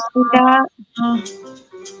you guys see that?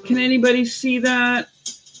 Can anybody see that?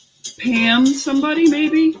 Pam, somebody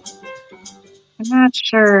maybe? I'm not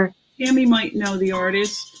sure. Tammy might know the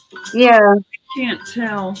artist. Yeah. I can't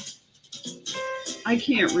tell. I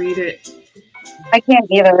can't read it. I can't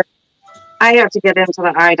either. I have to get into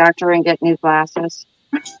the eye doctor and get new glasses.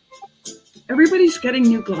 Everybody's getting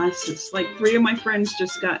new glasses. Like 3 of my friends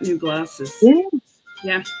just got new glasses.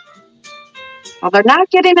 Yeah. Well, they're not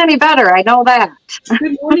getting any better. I know that.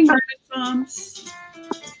 Good morning, Renaissance.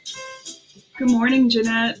 Good morning,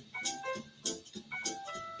 Jeanette.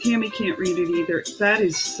 Tammy can't read it either. That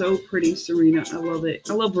is so pretty, Serina. I love it.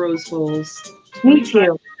 I love rose bowls. Me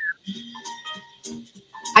too.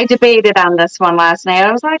 I debated on this one last night.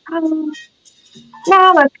 I was like,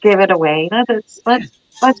 no, let's give it away. Let's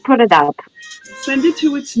put it up. Send it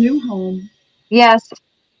to its new home. Yes.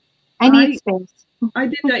 I need space. I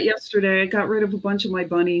did that yesterday. I got rid of a bunch of my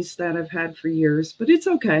bunnies that I've had for years, but it's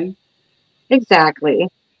okay. Exactly.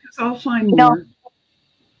 Because I'll find more.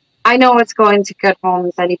 I know it's going to good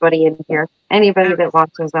homes. Anybody in here, anybody that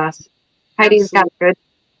watches us. Heidi's got good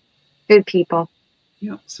people.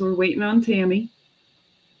 Yep. So we're waiting on Tammy,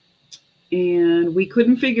 and we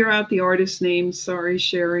couldn't figure out the artist name. Sorry,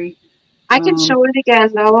 Sherry. I can show it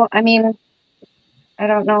again though. I mean, I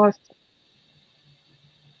don't know if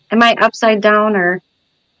am I upside down or.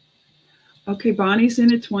 Okay, Bonnie's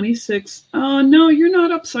in at 26. Oh no, you're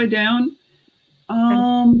not upside down.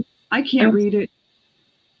 I can't read it.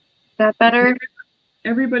 That better?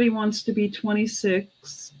 Everybody wants to be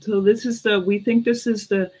 26. So this is we think this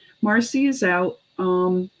is Marcy is out.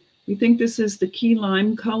 We think this is the key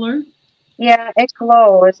lime color. Yeah, it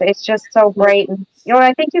glows. It's just so bright.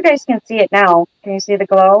 I think you guys can see it now. Can you see the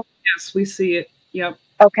glow? Yes, we see it. Yep.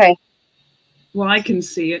 Okay. Well, I can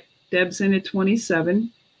see it. Deb's in at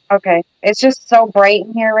 27. Okay. It's just so bright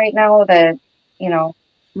in here right now that, you know,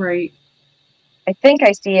 Right. I think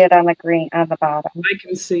I see it on the green on the bottom. I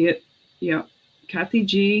can see it. Yep. Kathy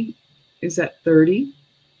G is at 30.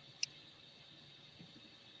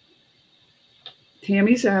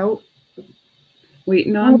 Tammy's out.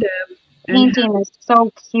 Waiting on Deb. And Painting is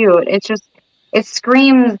so cute. It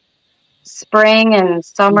screams spring and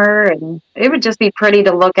summer, and it would just be pretty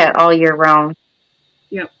to look at all year round.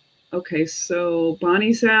 yep. Okay, so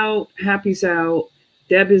Bonnie's out, Happy's out,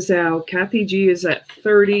 Deb is out, Kathy G is at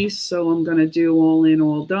 30, so I'm gonna do all in,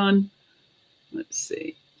 all done. Let's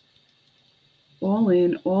see. All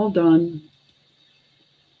in, all done.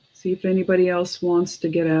 See if anybody else wants to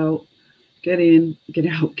get out. Get in, get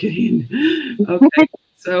out, get in. Okay,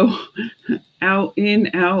 so out, in,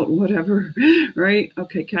 out, whatever, right?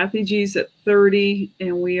 Okay, Kathy G's at 30,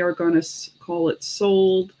 and we are going to call it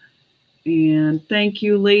sold. And thank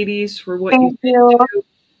you, ladies, for what you did.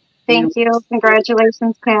 Thank you.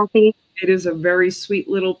 Congratulations, Kathy. It is a very sweet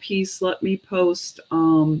little piece. Let me post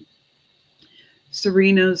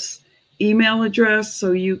Serena's email address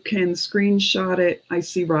so you can screenshot it. I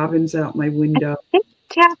see Robin's out my window. I think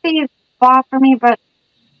Kathy bought for me, but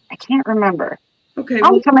I can't remember. Okay.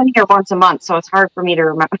 I'll come in here once a month, so it's hard for me to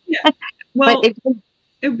remember. Yeah. Well, it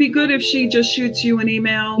would be good if she just shoots you an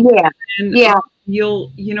email. Yeah. And yeah.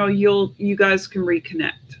 You guys can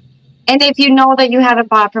reconnect. And if you know that you haven't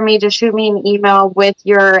bought for me, just shoot me an email with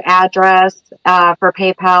your address for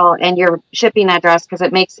PayPal and your shipping address, because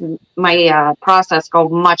it makes my process go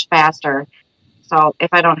much faster. So if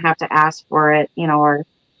I don't have to ask for it, or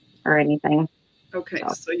anything. Okay,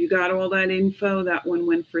 so you got all that info. That one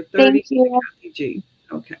went for 30. Thank you. G.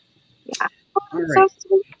 Okay. Yeah. All right.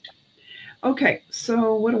 So okay,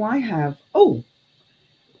 so what do I have? Oh,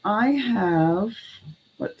 I have,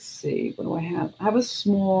 let's see, what do I have? I have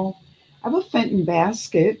a Fenton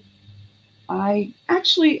basket. I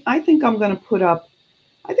think I'm going to put up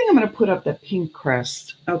the pink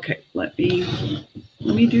crest. Okay, let me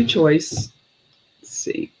do choice. Let's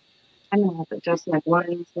see. I'm going to have to adjust my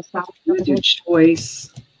blinds to stop. I'm going to do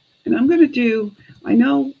choice, and I'm going to do. I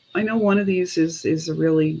know one of these is a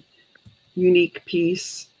really unique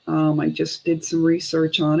piece. I just did some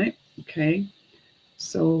research on it. Okay,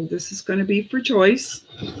 so this is going to be for choice,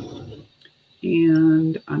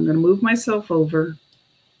 and I'm going to move myself over.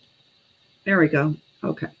 There we go.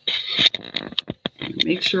 Okay,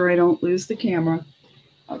 make sure I don't lose the camera.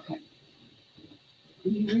 Okay,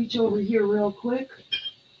 let me reach over here real quick.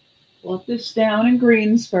 Bought this down in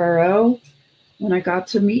Greensboro when I got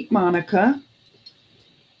to meet Monica.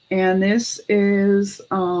 And this is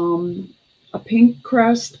a pink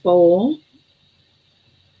crest bowl.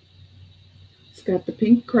 It's got the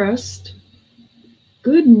pink crest.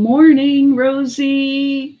 Good morning,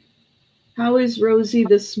 Rosie. How is Rosie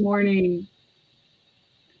this morning?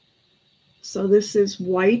 So this is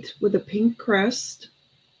white with a pink crest.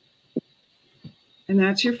 And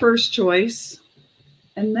that's your first choice.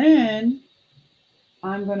 And then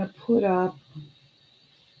I'm going to put up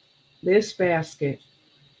this basket,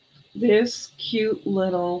 this cute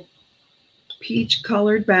little peach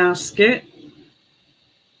colored basket.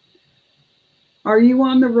 Are you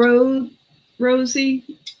on the road, Rosie?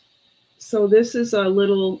 So this is a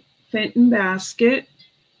little Fenton basket,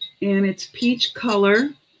 and it's peach color.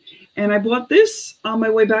 And I bought this on my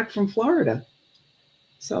way back from Florida.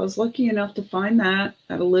 So I was lucky enough to find that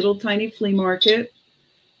at a little tiny flea market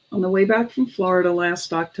on the way back from Florida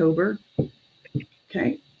last October.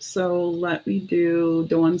 Okay, so let me do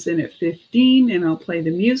Dawn's in at 15, and I'll play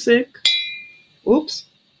the music. Oops.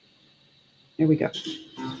 There we go.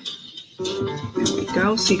 There we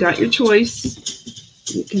go. So you got your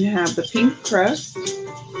choice. You can have the pink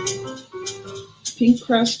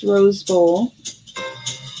crest rose bowl.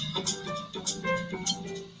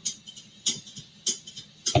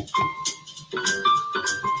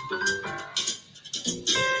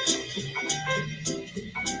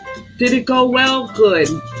 Did it go well? Good.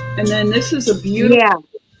 And then this is a beautiful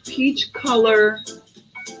peach color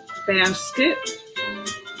basket.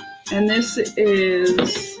 And this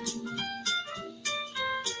is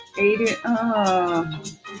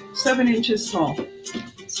 7 inches tall.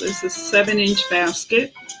 So this is a 7-inch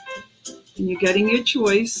basket. And you're getting your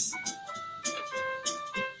choice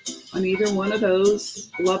on either one of those.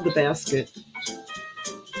 Love the basket.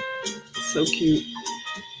 So cute.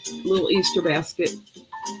 Little Easter basket.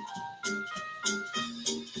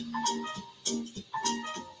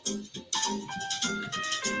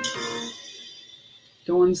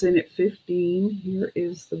 Dawn's in at 15. Here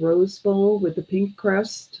is the rose bowl with the pink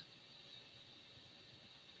crest.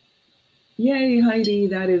 Yay, Heidi,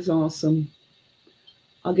 that is awesome.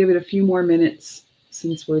 I'll give it a few more minutes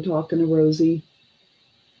since we're talking to Rosie.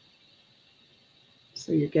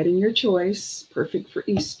 So you're getting your choice. Perfect for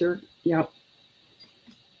Easter. Yep.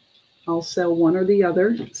 I'll sell one or the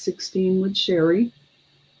other. 16 with Sherry.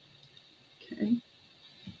 Okay.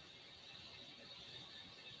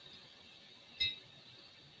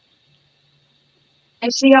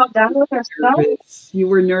 Is she all done with her stuff? You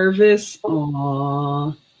were nervous.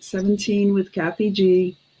 Aw. 17 with Kathy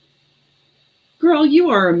G. Girl, you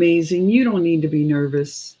are amazing. You don't need to be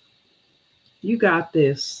nervous. You got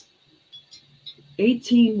this.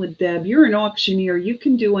 18 with Deb. You're an auctioneer. You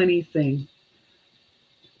can do anything.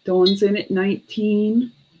 Dawn's in at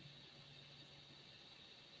 19.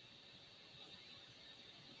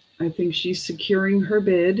 I think she's securing her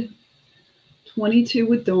bid. 22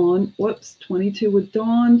 with Dawn. Whoops. 22 with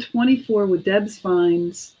Dawn. 24 with Deb's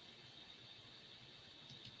Finds.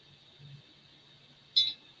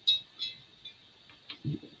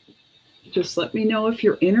 Just let me know if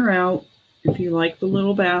you're in or out, if you like the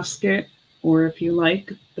little basket, or if you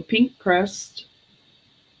like the pink crest.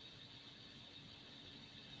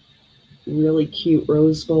 Really cute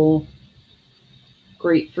rose bowl.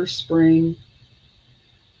 Great for spring.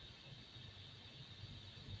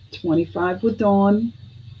 25 with Dawn.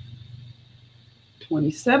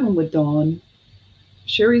 27 with Dawn.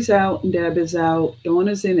 Sherry's out and Deb is out. Dawn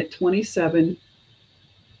is in at 27.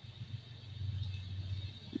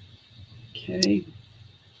 Okay.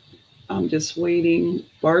 I'm just waiting.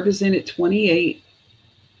 Barb is in at 28.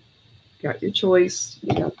 Got your choice.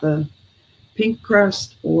 You got the pink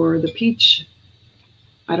crest or the peach.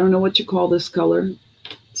 I don't know what you call this color.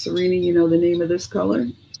 Serena, you know the name of this color?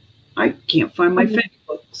 I can't find my Fenty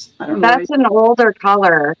books. I don't know. That's an older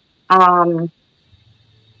color. That's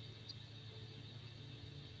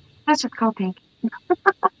what's called pink.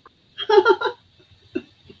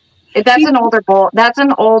 That's an older bowl. That's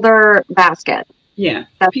an older basket. Yeah.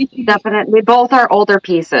 That's definitely. Both are older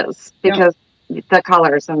pieces because the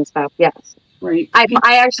colors and stuff. Yes. Right.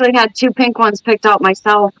 I actually had 2 pink ones picked out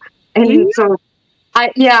myself. And so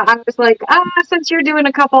I was like, since you're doing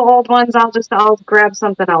a couple old ones, I'll grab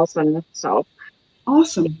something else. And so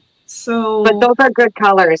awesome. So, but those are good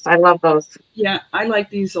colors. I love those. Yeah, I like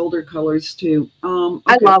these older colors too. Okay.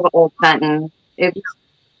 I love old Fenton. It's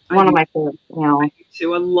one of my favorites. You know.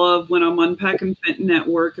 I love when I'm unpacking Fenton at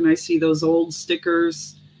work and I see those old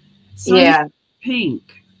stickers. Sunset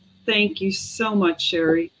pink. Thank you so much,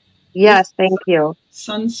 Sherry. Yes, thank you.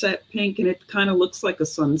 Sunset pink, and it kind of looks like a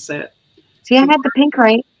sunset. See, I had the pink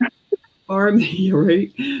right. Barb, you're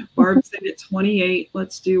right. Barb's in at 28.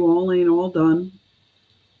 Let's do all in, all done.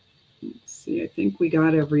 Let's see. I think we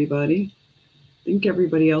got everybody. I think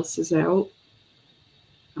everybody else is out.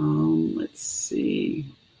 Let's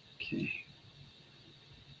see. Okay.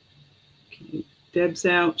 Deb's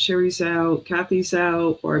out. Sherry's out. Kathy's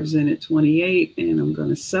out. Barb's in at 28, and I'm going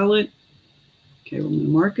to sell it. Okay, we're going to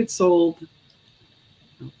mark it sold.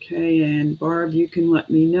 Okay, and Barb, you can let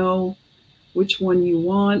me know which one you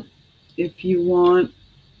want. If you want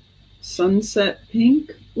sunset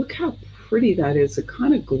pink, look how pretty that is. It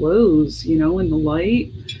kind of glows, you know, in the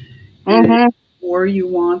light. Or you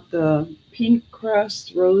want the pink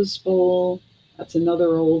crest rose bowl. That's another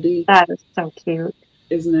oldie. That is so cute.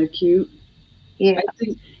 Isn't that cute? Yeah.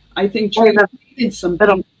 I think Tracy did some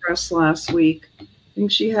pink crest last week. I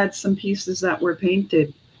think she had some pieces that were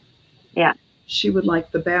painted. Yeah. She would like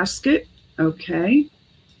the basket. Okay.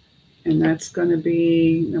 And that's going to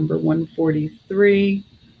be number 143.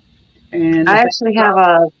 And I actually have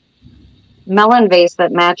a melon vase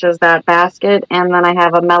that matches that basket, and then I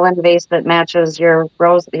have a melon vase that matches your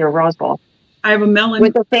rose bowl. I have a melon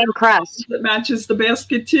with the same crest that matches the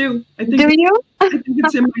basket too. Do you? I think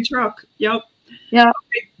it's in my truck. Yep. Yeah.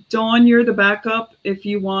 Okay. Dawn, you're the backup. If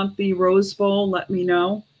you want the rose bowl, let me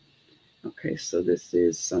know. Okay, so this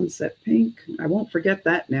is sunset pink. I won't forget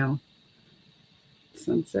that now.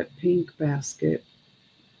 Sunset pink basket.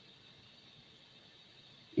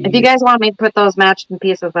 If you guys want me to put those matching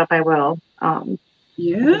pieces up, I will.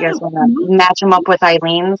 Yeah. If you guys want to match them up with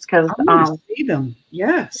Eileen's, because see them.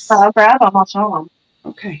 Yes. I'll grab them. I'll show them.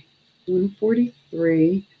 Okay.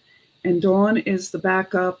 143. And Dawn is the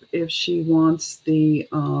backup if she wants the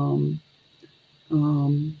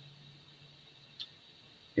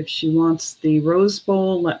if she wants the rose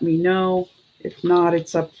bowl, let me know. If not,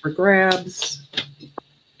 it's up for grabs.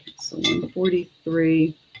 Okay, so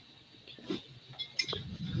 143.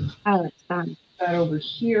 Oh, that's fun. That over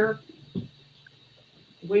here,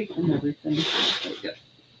 away from everything. There we go.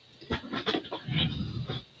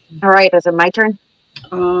 All right, is it my turn?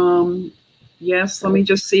 Yes, let me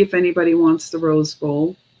just see if anybody wants the Rose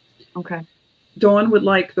Bowl. Okay. Dawn would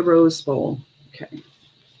like the Rose Bowl. Okay.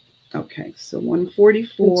 Okay, so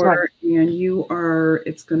 144, and you are,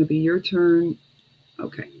 it's going to be your turn.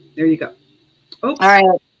 Okay, there you go. Oops. All right.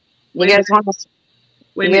 You guys want to?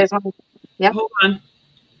 Wait a minute. Yep. Hold on.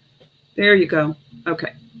 There you go.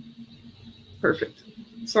 Okay. Perfect.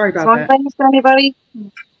 Sorry about that. Thanks, anybody?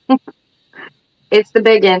 It's the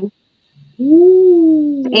big one.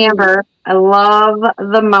 Ooh. Amber. I love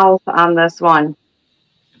the mouth on this one.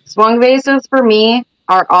 Swung vases for me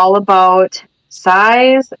are all about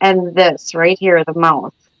size and this right here, the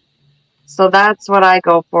mouth. So that's what I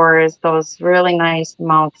go for, is those really nice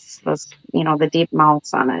mouths, those, you know, the deep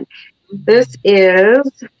mouths on it. This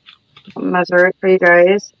is, I'll measure it for you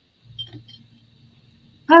guys.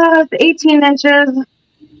 It's 18 inches,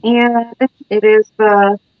 and it is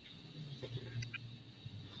the,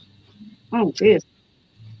 oh geez,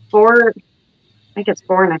 I think it's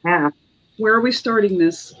 4.5. Where are we starting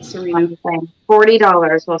this, Serina?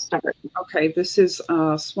 $40 we'll start. Okay, this is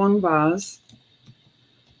swung vase.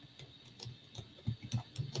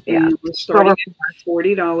 Yeah, and we're starting at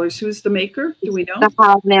 $40. Who's the maker? Do we know? The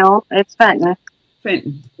hobnail. It's Fenton.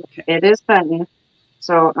 Fenton. Okay. It is Fenton.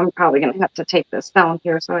 So I'm probably going to have to take this down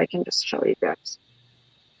here so I can just show you guys.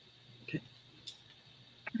 Okay.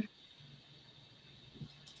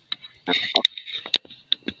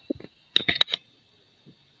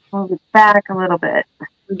 Hold it back a little bit.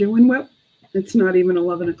 We're doing well. It's not even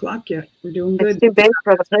 11 o'clock yet. We're doing good. It's too big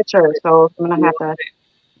for the picture, so I'm going to have to.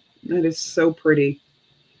 That is so pretty.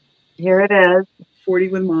 Here it is. 40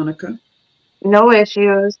 with Monica. No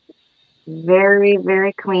issues. Very,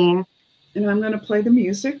 very clean. And I'm going to play the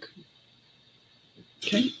music.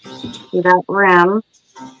 Okay. See that rim.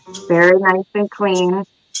 Very nice and clean.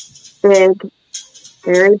 Big.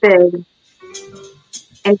 Very big.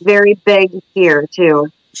 And very big here, too.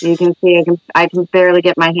 You can see I can barely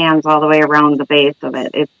get my hands all the way around the base of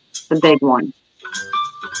it. It's the big one.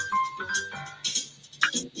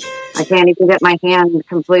 I can't even get my hand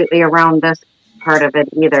completely around this part of it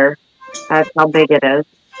either. That's how big it is.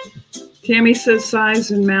 Tammy says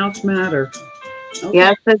size and mouth matter. Okay.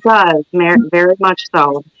 Yes, it does. Very much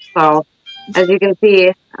so. So, as you can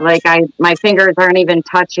see, like my fingers aren't even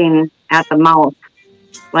touching at the mouth.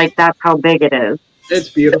 Like, that's how big it is. It's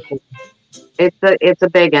beautiful. It's a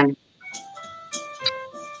big one.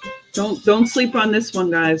 Don't sleep on this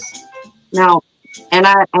one, guys. No, and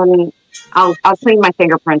I'll clean my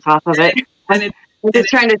fingerprints off of it. I'm just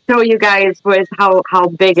trying to show you guys with how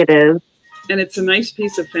big it is. And it's a nice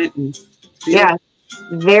piece of Fenton. Yeah,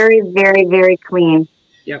 very, very, very clean.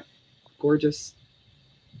 Yep, gorgeous.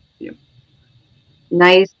 Yep.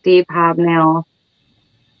 Nice deep hobnail.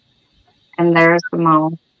 And there's the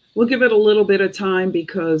mouth. We'll give it a little bit of time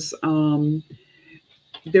because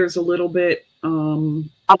there's a little bit of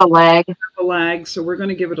a lag. So we're going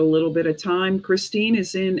to give it a little bit of time. Christine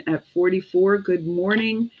is in at 44. Good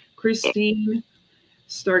morning, Christine.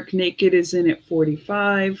 Stark Naked is in at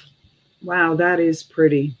 45. Wow, that is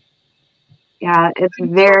pretty. Yeah, it's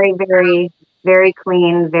very, very, very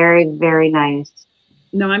clean. Very, very nice.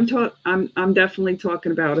 No, I'm definitely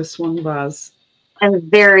talking about a swung vase. And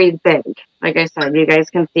very big. Like I said, you guys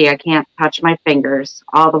can see I can't touch my fingers.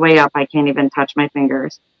 All the way up, I can't even touch my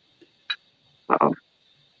fingers. So,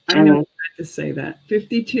 I know to say that.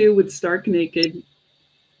 52 with Stark Naked.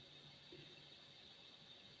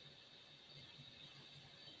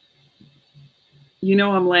 You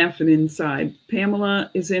know I'm laughing inside.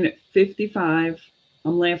 Pamela is in at 55.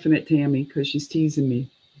 I'm laughing at Tammy because she's teasing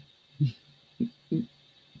me.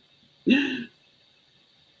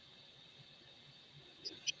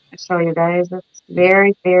 show you guys. It's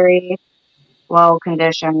very, very well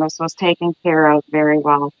conditioned. This was taken care of very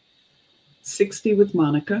well. 60 with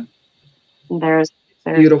Monica. There's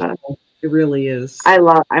beautiful. It really is. I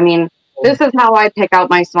mean, this is how I pick out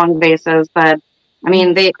my swung bases, but I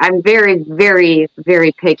mean, I'm very, very,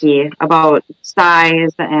 very picky about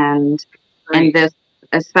size and this,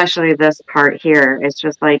 especially this part here. It's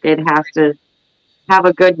just like it has to have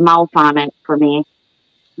a good mouth on it for me.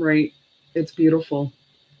 Right. It's beautiful.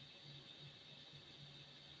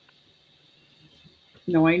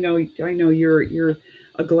 No, I know you're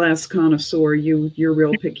a glass connoisseur. You're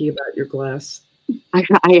real picky about your glass. I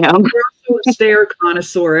am. You're also a stair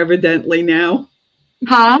connoisseur, evidently now.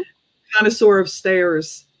 Huh? Connoisseur of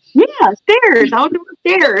stairs. Yeah, stairs. Outdoor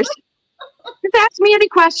stairs. Just ask me any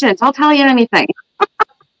questions. I'll tell you anything.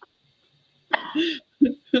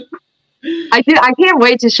 I can't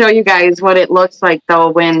wait to show you guys what it looks like though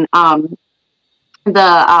when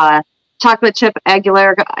the chocolate chip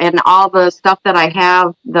Aguilera and all the stuff that I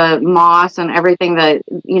have, the moss and everything that,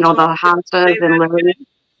 you know, the hostas and lilies.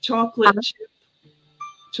 Chocolate chip.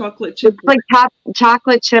 Chocolate chip. It's like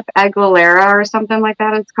chocolate chip Aguilera or something like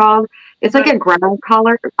that it's called. It's like a ground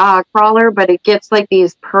color crawler, but it gets like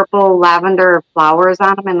these purple lavender flowers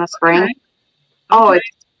on them in the spring. Okay. Oh, it's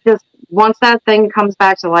just, once that thing comes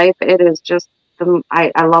back to life, it is just,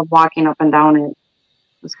 I love walking up and down it.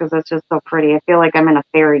 Just because it's just so pretty. I feel like I'm in a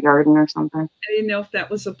fairy garden or something. I didn't know if that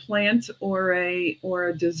was a plant or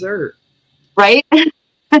a dessert. Right?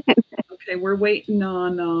 Okay, we're waiting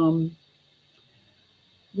on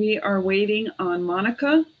we are waiting on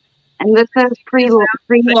Monica. And this is pre-logo.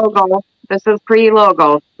 This is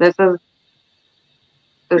pre-logo. This is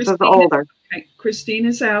older. Okay,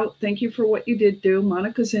 Christina's out. Thank you for what you did do.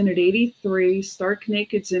 Monica's in at 83. Stark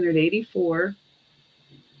Naked's in at 84.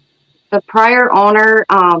 The prior owner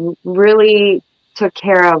really took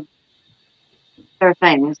care of their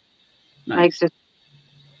things. Nice. Like, just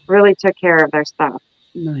really took care of their stuff.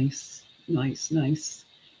 Nice, nice, nice.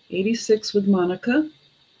 86 with Monica.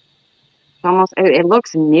 It's almost, it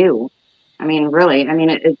looks new. I mean, really. I mean,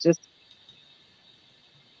 it just,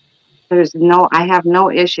 I have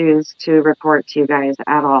no issues to report to you guys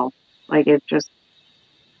at all. Like, it just.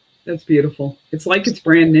 That's beautiful. It's like it's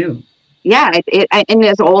brand new. Yeah, and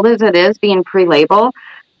as old as it is, being pre-label,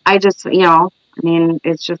 I just, you know, I mean,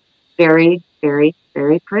 it's just very, very,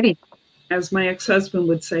 very pretty. As my ex-husband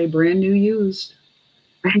would say, brand new used.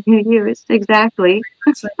 Brand new used, exactly.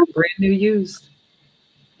 Brand new used.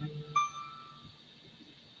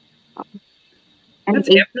 That's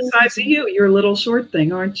emphasizing you. You're a little short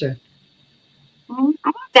thing, aren't you? I'm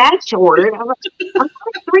not that short. I'm 5'3"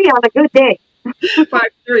 on a good day.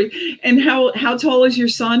 5'3". And how tall is your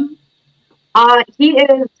son? He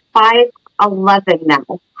is 5'11" now.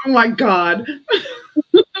 Oh my God.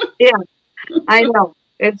 Yeah, I know.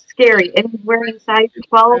 It's scary. And he's wearing size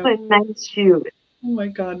 12 and men's shoes. Oh my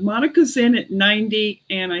God. Monica's in at 90,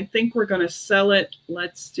 and I think we're going to sell it.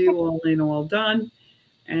 Let's do all in, all done.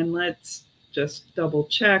 And let's just double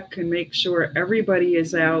check and make sure everybody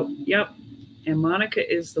is out. Yep. And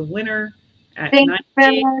Monica is the winner at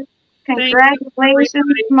 90. Congratulations,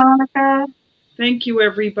 Monica. Thank you,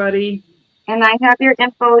 everybody. And I have your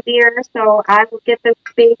info, dear, so I will get this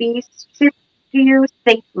baby shipped to you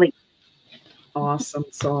safely. Awesome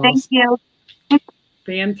sauce. Thank you.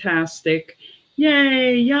 Fantastic.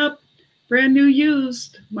 Yay. Yep. Brand new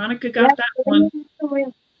used. Monica got that one.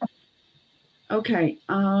 Okay.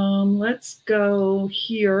 Let's go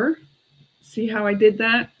here. See how I did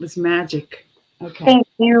that? It was magic. Okay. Thank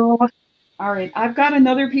you. All right. I've got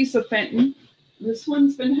another piece of Fenton. This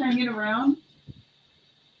one's been hanging around.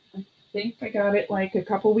 I think I got it like a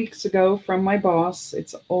couple weeks ago from my boss.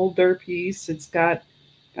 It's an older piece. It's got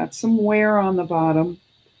some wear on the bottom.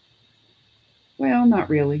 Well, not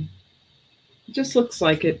really. It just looks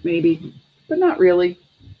like it, maybe, but not really.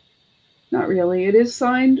 Not really. It is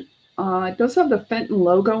signed. It does have the Fenton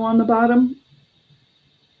logo on the bottom.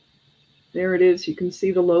 There it is. You can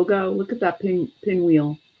see the logo. Look at that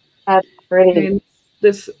pinwheel. That's pretty. And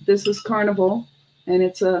this is Carnival, and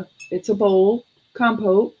it's a bowl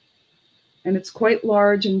compote, and it's quite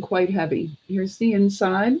large and quite heavy. Here's the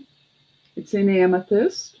inside. It's in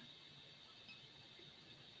amethyst,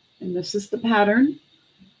 and this is the pattern.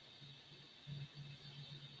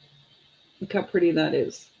 Look how pretty that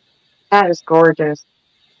is. That is gorgeous.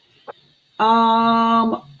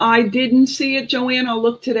 I didn't see it, Joanne. I'll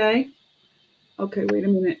look today. Okay, wait a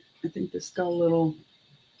minute. I think this got a little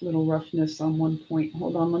roughness on one point.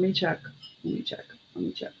 Hold on, let me check. Okay,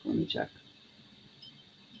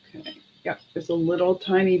 yeah, there's a little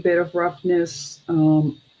tiny bit of roughness.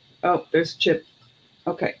 Oh, there's chip.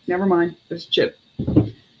 Okay, never mind. There's chip.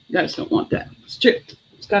 You guys don't want that. It's chipped.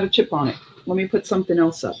 It's got a chip on it. Let me put something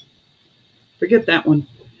else up. Forget that one.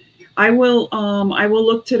 I will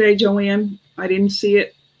look today, Joanne. I didn't see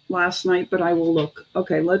it last night, but I will look.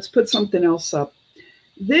 Okay, let's put something else up.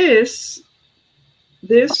 This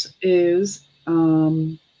is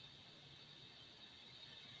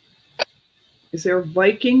there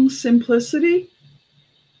Viking Simplicity?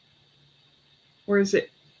 Or is it,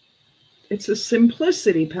 it's a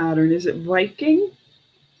simplicity pattern. Is it Viking?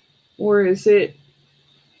 Or is it,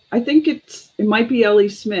 I think it might be Ellie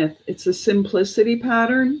Smith. It's a simplicity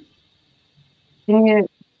pattern. Yeah.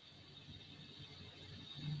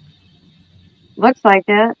 Looks like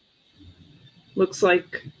it. Looks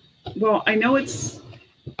like, well, I know it's,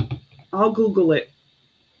 I'll Google it.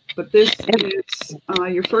 But this is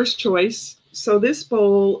your first choice. So this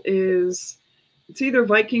bowl is It's either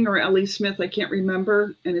Viking or Ellie Smith. I can't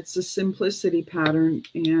remember. And it's the Simplicity pattern.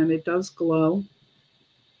 And it does glow.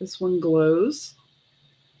 This one glows. I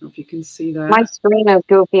don't know if you can see that. My screen is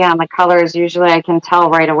goofy on the colors. Usually I can tell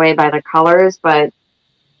right away by the colors, but...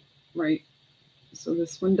 Right. So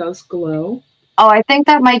this one does glow. Oh, I think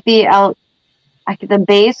that might be the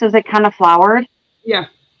base. Is it kind of flowered? Yeah.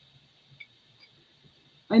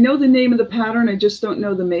 I know the name of the pattern. I just don't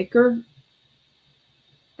know the maker.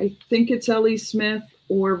 I think it's Ellie Smith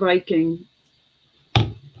or Viking.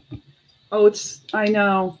 Oh, I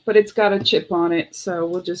know, but it's got a chip on it. So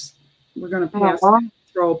we're going to pass it,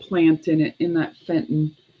 throw a plant in it, in that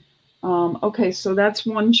Fenton. Okay, so that's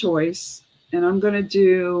one choice. And I'm going to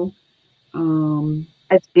do...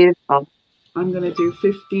 it's beautiful. I'm going to do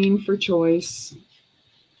 15 for choice.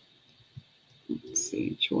 Let's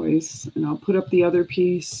see, choice. And I'll put up the other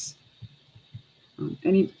piece.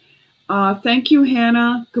 Thank you,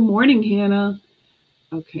 Hannah. Good morning, Hannah.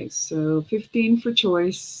 Okay, so 15 for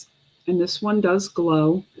choice. And this one does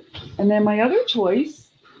glow. And then my other choice,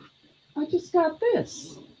 I just got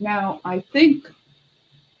this. Now, I think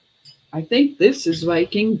this is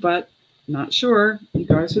Viking, but not sure. You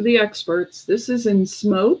guys are the experts. This is in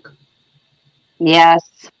smoke. Yes.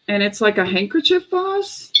 And it's like a handkerchief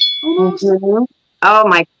vase, almost. Mm-hmm. Oh,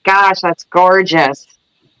 my gosh, that's gorgeous.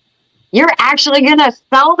 You're actually going to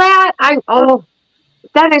sell that?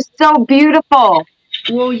 That is so beautiful.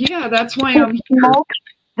 Well, yeah, that's why I'm here.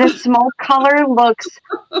 The smoke color looks.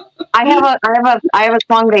 I have a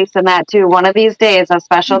song base in that too. One of these days, a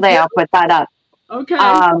special day, I'll put that up. Okay.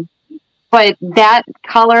 But that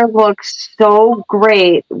color looks so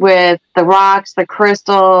great with the rocks, the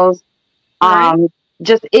crystals, right.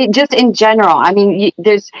 just in general. I mean,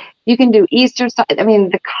 you can do Easter stuff. I mean,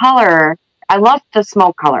 the color. I love the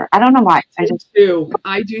smoke color. I don't know why. I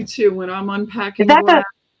do too. When I'm unpacking glass,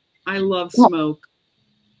 I love smoke.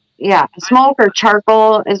 Yeah, smoke or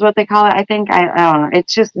charcoal is what they call it. I think I don't know.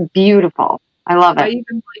 It's just beautiful. I love it. I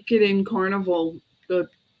even like it in carnival.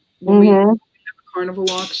 When we have a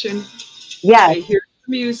carnival auction. Yeah. Okay, here's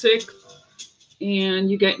the music,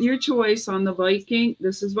 and you get your choice on the Viking.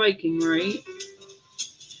 This is Viking, right?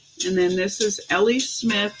 And then this is Ellie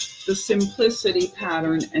Smith, the Simplicity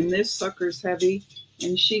pattern, and this sucker's heavy,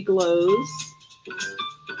 and she glows.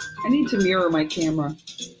 I need to mirror my camera.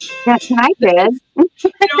 I did.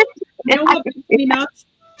 You know what makes me nuts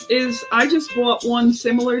is I just bought one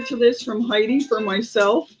similar to this from Heidi for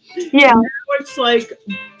myself. Yeah. And now it's like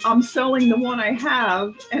I'm selling the one I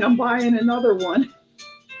have and I'm buying another one.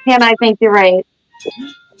 And I think you're right.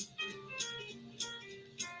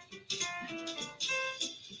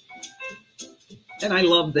 And I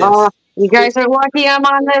love this. Oh, you guys are lucky I'm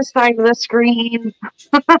on this side of the screen.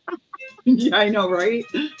 Yeah, I know, right?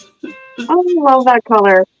 I love that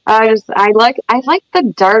color. I like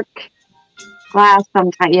the dark glass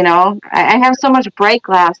sometimes, you know. I have so much bright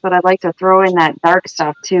glass that I'd like to throw in that dark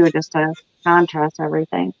stuff too, just to contrast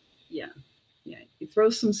everything. Yeah. Yeah. You throw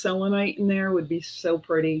some selenite in there, would be so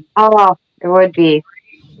pretty. Oh, it would be.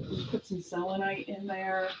 Put some selenite in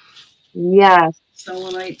there. Yes.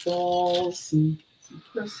 Selenite balls and some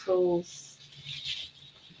crystals.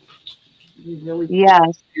 Really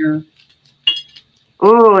yes. Here.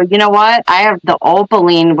 Ooh, you know what? I have the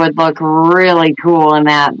opaline would look really cool in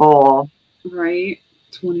that bowl. Right.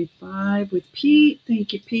 25 with Pete.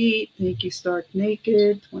 Thank you, Pete. Thank you, Stark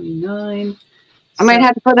Naked. 29. I might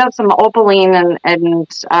have to put up some opaline and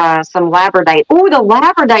some labradite. Ooh, the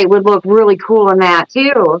labradite would look really cool in that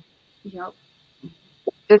too. Yep.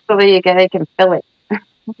 Just so that you can fill it.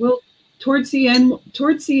 Well, towards the end,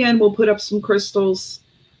 we'll put up some crystals.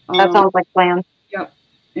 That sounds like a plan. Yep.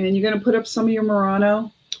 And you're going to put up some of your Murano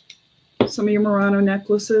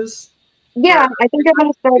necklaces. Yeah, I think I'm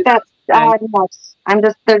going to start that next.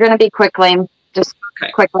 They're going to be quick lame. Just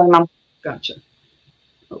quick lame them. Gotcha.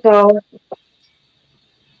 Okay. So.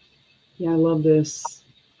 Yeah, I love this.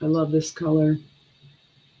 I love this color.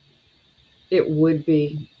 It would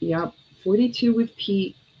be. Yep. 42 with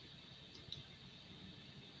Pete.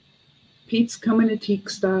 Pete's coming to Teak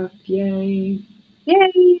Stock. Yay.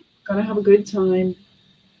 Yay. Gonna have a good time.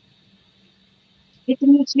 Good to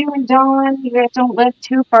meet you and Dawn. You guys don't live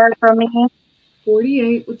too far from me.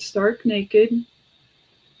 48 with Stark Naked.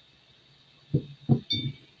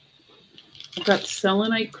 I've got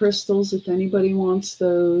selenite crystals if anybody wants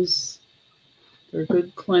those. They're a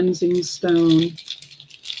good cleansing stone.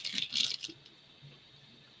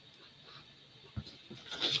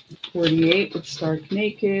 $48 with Stark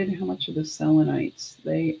Naked. How much are the selenites?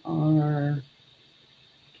 They are,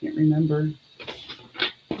 can't remember.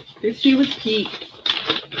 50 with Pete.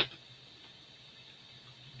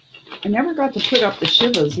 I never got to put up the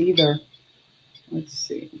Shivas either. Let's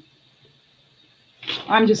see.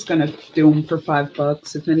 I'm just going to do them for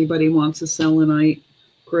 $5 if anybody wants a selenite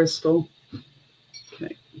crystal.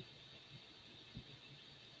 Okay.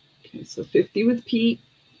 Okay, so 50 with Pete,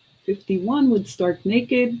 51 with Stark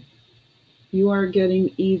Naked. You are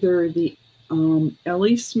getting either the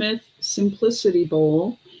Ellie Smith Simplicity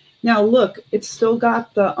Bowl. Now look, it's still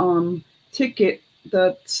got the ticket,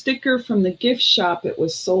 the sticker from the gift shop it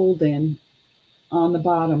was sold in on the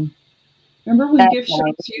bottom. Remember when gift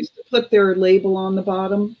shops used to put their label on the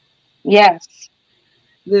bottom? Yes.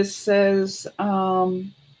 This says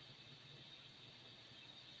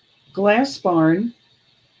Glass Barn.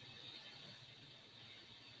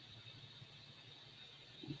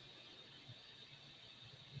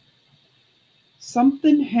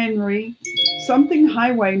 Something Henry, something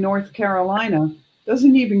Highway, North Carolina.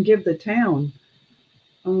 Doesn't even give the town.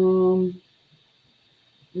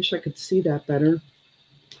 Wish I could see that better.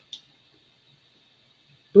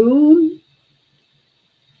 Boone,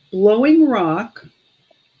 Blowing Rock,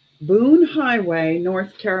 Boone Highway,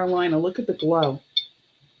 North Carolina. Look at the glow.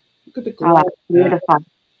 Look at the glow. Oh, beautiful.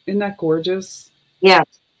 Isn't that gorgeous? Yes.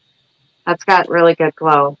 That's got really good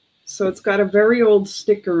glow. So it's got a very old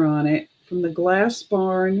sticker on it from the Glass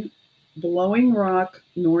Barn, Blowing Rock,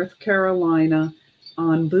 North Carolina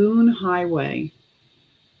on Boone Highway.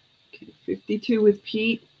 Okay, 52 with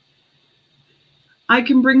Pete. I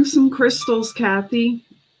can bring some crystals, Kathy.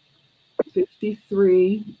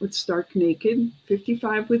 53 with Stark Naked.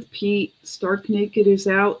 55 with Pete. Stark Naked is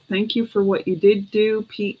out. Thank you for what you did do.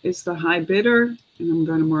 Pete is the high bidder, and I'm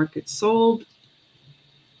going to mark it sold.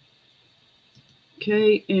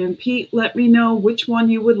 Okay, and Pete, let me know which one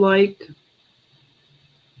you would like.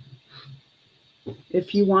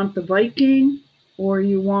 If you want the Viking or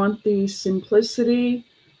you want the Simplicity,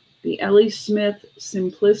 the Ellie Smith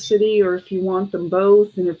Simplicity, or if you want them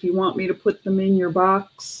both, and if you want me to put them in your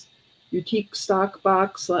box, your teak stock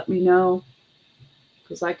box, let me know,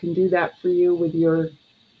 because I can do that for you with your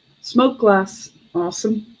smoke glass.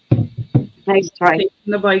 Awesome. Nice try. Taking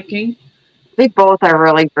the Viking. They both are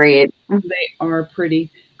really great. They are pretty.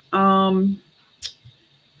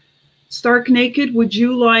 Stark Naked, would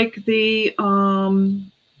you like the,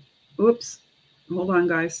 oops, hold on,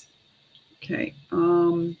 guys. Okay.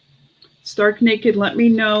 Stark Naked, let me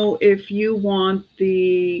know if you want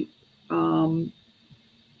the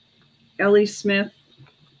Ellie Smith.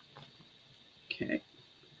 Okay.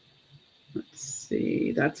 Let's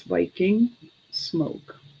see. That's Viking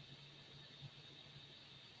Smoke.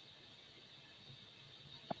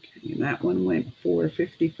 Okay, and that one went for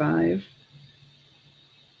 $55.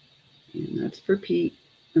 And that's for Pete.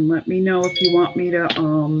 And let me know if you want me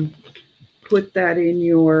to put that in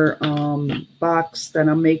your box that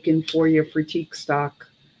I'm making for you for teak stock.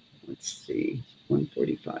 Let's see,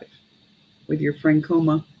 145 with your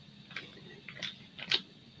Francoma.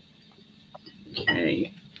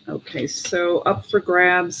 Okay, okay, so up for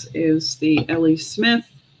grabs is the Ellie Smith.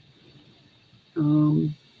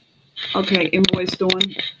 Okay, invoice, Dawn.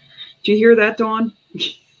 Did you hear that, Dawn?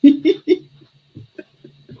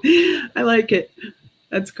 I like it.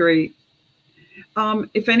 That's great.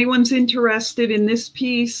 If anyone's interested in this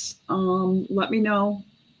piece, let me know.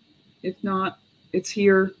 If not, it's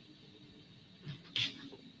here.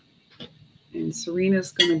 And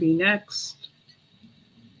Serena's going to be next.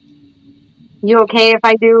 You okay if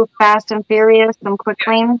I do Fast and Furious, some quick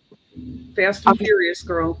claims? Fast and Furious,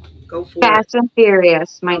 girl. Go for it. Fast and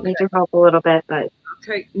Furious. Might need your help a little bit, but.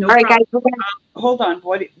 Okay, no All right, problem. guys. Hold on.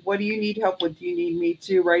 What do you need help with? Do you need me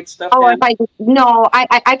to write stuff Oh, down? No,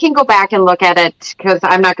 I can go back and look at it because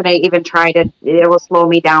I'm not going to even try to. It will slow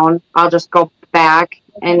me down. I'll just go back,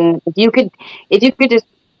 and if you could just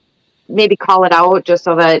maybe call it out just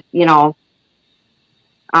so that you know,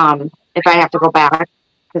 if I have to go back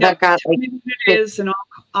because I've got like it is, and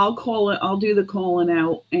I'll call it. I'll do the calling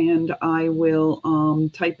out, and I will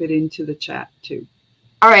type it into the chat too.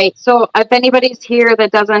 All right. So if anybody's here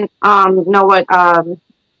that doesn't know what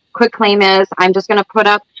quick claim is, I'm just going to put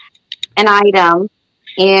up an item,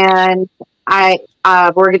 and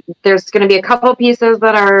there's going to be a couple pieces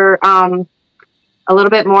that are a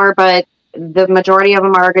little bit more, but the majority of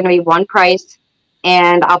them are going to be one price.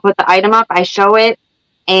 And I'll put the item up. I show it,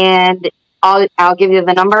 and I'll give you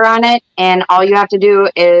the number on it, and all you have to do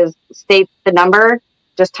is state the number.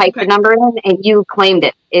 Just type the number in, and you claimed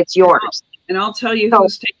it. It's yours. And I'll tell you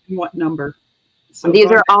who's taking what number. So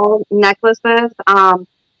these are all necklaces.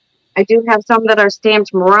 I do have some that are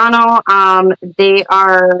stamped Murano. They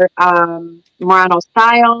are Murano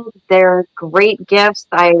style. They're great gifts.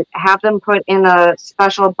 I have them put in a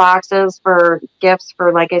special boxes for gifts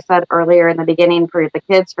for, like I said earlier in the beginning, for the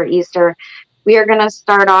kids for Easter. We are going to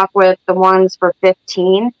start off with the ones for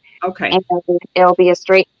 15. Okay. And it'll be a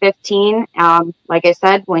straight 15. Like I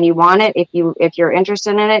said, when you want it, if you're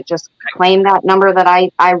interested in it, just claim that number that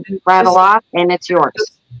I rattle off, and it's yours.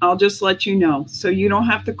 I'll just let you know. So you don't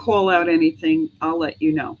have to call out anything. I'll let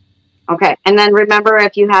you know. Okay. And then remember,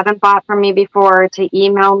 if you haven't bought from me before, to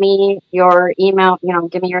email me your email,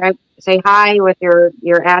 give me say hi with your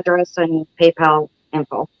address and PayPal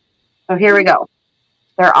info. So here we go.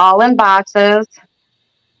 They're all in boxes.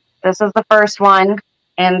 This is the first one.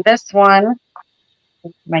 And this one,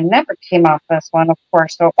 I never came off this one, of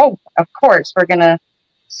course. So, of course, we're going to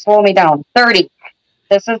slow me down. 30.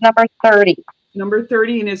 This is number 30. Number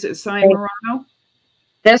 30, and is it signed Murano?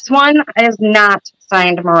 This one is not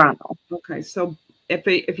signed Murano. Okay, so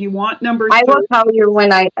if you want number 30, I will tell you when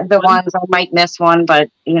the ones I might miss one, but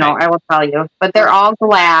I will tell you. But they're all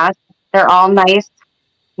glass. They're all nice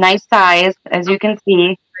size, as you can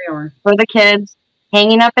see. They are. For the kids,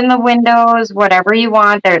 hanging up in the windows, whatever you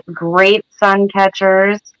want. They're great sun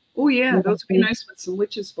catchers. Oh yeah, those would be nice with some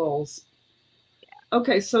witches balls.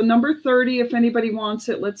 Okay, so number 30, if anybody wants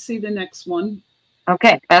it, let's see the next one.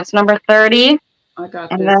 Okay, that's number 30. I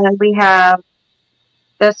got and this. Then we have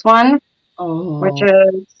this one, which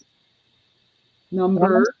is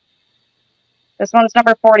this one's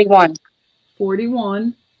number 41.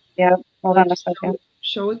 41. Yeah, hold on a second.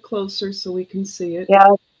 Show it closer so we can see it. Yeah,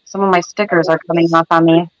 some of my stickers are coming off on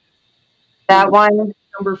me. That one.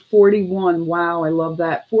 Number 41. Wow, I love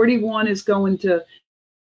that. 41 is going to...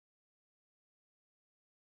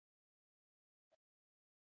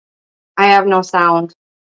 I have no sound.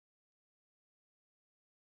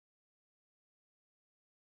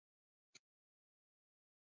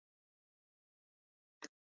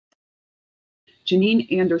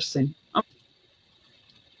 Janine Anderson.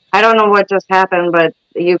 I don't know what just happened, but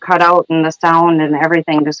you cut out and the sound and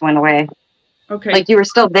everything just went away. Okay. Like you were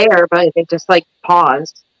still there, but it just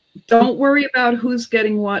paused. Don't worry about who's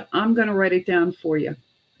getting what. I'm going to write it down for you.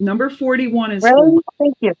 Number 41 is... Really?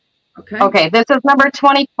 Thank you. Okay. Okay, this is number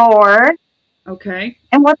 24. Okay.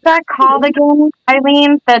 And what's that called again,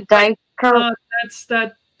 Eileen? The dichroic? That's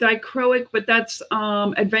that dichroic, but that's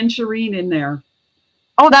aventurine in there.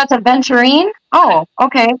 Oh, that's aventurine? Oh,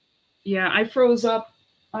 okay. Yeah, I froze up.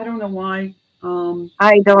 I don't know why.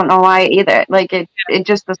 I don't know why either. It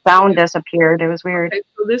just, the sound disappeared. It was weird. Okay,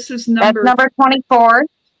 so this is That's number 24.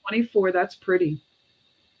 24, that's pretty.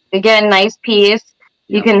 Again, nice piece.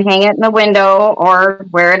 Yep. You can hang it in the window or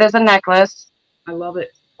wear it as a necklace. I love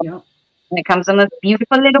it. Yeah. And it comes in this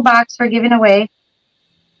beautiful little box for giving away.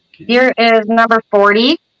 Okay. Here is number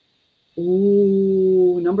 40.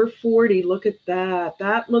 Ooh, number 40. Look at that.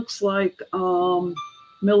 That looks like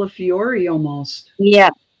Millefiori almost. Yeah.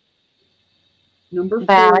 Number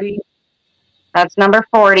 40. That's number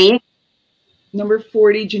 40. Number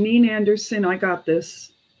 40, Janine Anderson. I got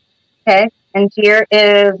this. Okay. And here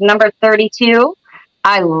is number 32.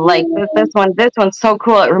 I like this one. This one's so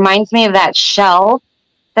cool. It reminds me of that shell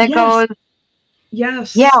that goes.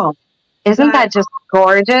 Yes. Yeah. Isn't that just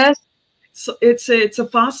gorgeous? So it's a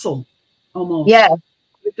fossil almost. Yeah.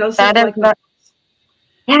 It does that look is like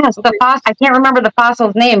yes, okay. The fossil. I can't remember the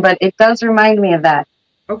fossil's name, but it does remind me of that.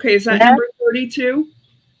 Okay, is that number 32?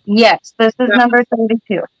 Yes, this is number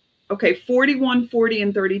 32. Okay, 41, 40,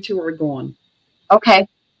 and 32 are gone. Okay.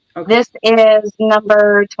 This is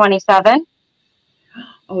number 27.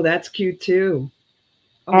 Oh, that's cute too.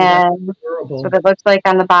 Oh, and that's adorable. So it looks like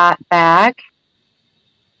on the back.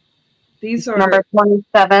 These are number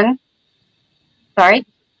 27. Sorry?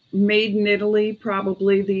 Made in Italy,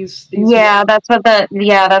 probably. These yeah, that's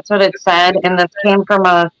what it said. And this came from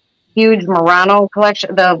a huge Murano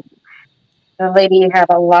collection. The lady had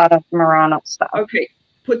a lot of Murano stuff. Okay.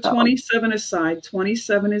 Put 27 aside.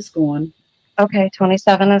 27 is gone. Okay,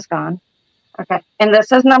 27 is gone. Okay. And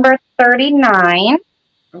this is number 39.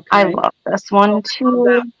 Okay. I love this one too. I love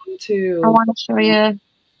that one too. I want to show you.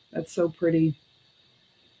 That's so pretty.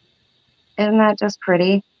 Isn't that just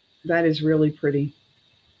pretty? That is really pretty.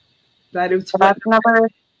 That is. So that's number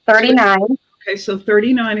 39. Okay, so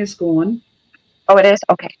 39 is gone. Oh, it is?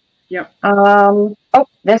 Okay. Yep. Oh,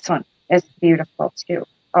 this one is beautiful too.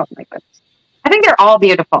 Oh my goodness. I think they're all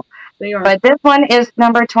beautiful. They are. But this one is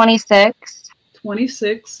number 26.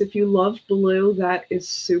 26. If you love blue, that is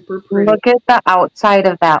super pretty. Look at the outside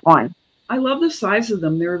of that one. I love the size of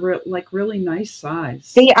them. They're like really nice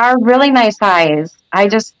size. They are really nice size.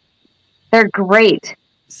 They're great.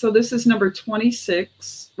 So this is number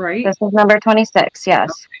 26, right? This is number 26, yes.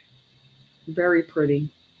 Okay. Very pretty.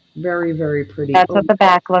 Very, very pretty. That's what the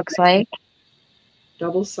back looks like.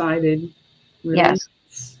 Double-sided. Really Yes.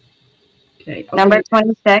 nice. Okay. Number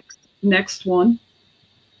 26. Next one.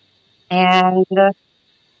 And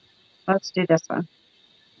let's do this one.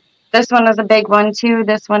 This one is a big one, too.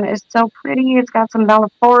 This one is so pretty. It's got some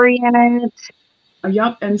Bellafori in it.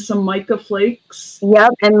 Yep, and some mica flakes.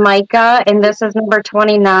 Yep, and mica. And this is number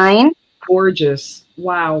 29. Gorgeous.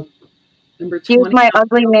 Wow. Number 20. Excuse my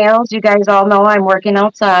ugly nails. You guys all know I'm working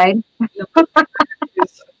outside.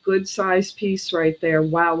 It's a good size piece right there.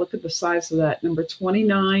 Wow, look at the size of that. Number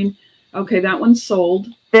 29. Okay, that one's sold.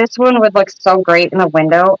 This one would look so great in the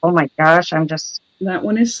window. Oh my gosh, That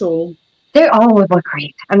one is sold. They all would look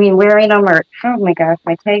great. I mean, wearing them are, oh my gosh,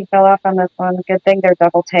 my tag fell off on this one. Good thing they're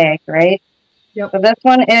double tagged, right? Yep. So this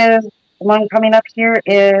one is, the one coming up here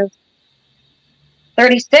is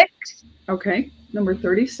 36. Okay, number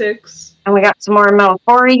 36. And we got some more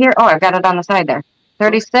Melfori here. Oh, I've got it on the side there.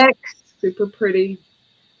 36. Super pretty.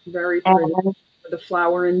 Very pretty. With the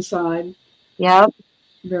flower inside. Yep.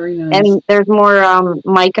 Very nice. And there's more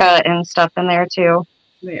mica and stuff in there too.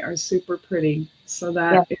 They are super pretty. So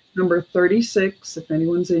that is number 36, if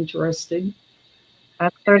anyone's interested.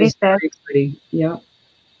 That's 36. Very pretty. Yep.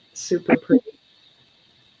 Super pretty.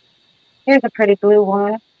 Here's a pretty blue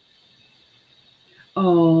one.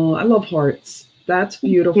 Oh, I love hearts. That's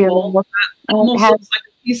beautiful. That almost looks like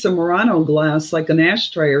a piece of Murano glass, like an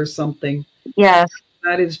ashtray or something. Yes.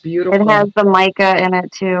 That is beautiful. It has the mica in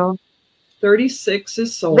it too. 36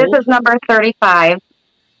 is sold. This is number 35.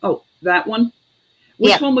 Oh, that one?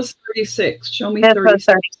 Which one was 36? Show me 36.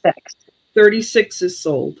 36. 36 is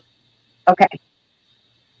sold. Okay.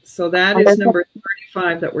 So that is number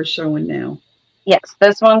 35 that we're showing now. Yes,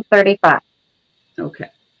 this one's 35. Okay.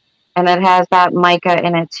 And it has that mica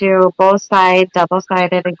in it too. Both sides,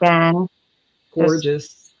 double-sided again.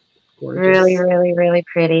 Gorgeous. Gorgeous. Really, really, really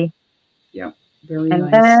pretty. Yep. Very nice.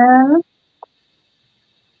 And then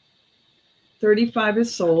 35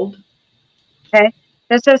 is sold. Okay.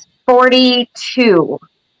 This is 42.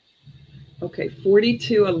 Okay,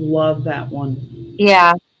 42. I love that one.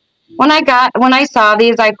 Yeah. When I saw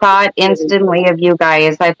these, I thought instantly of you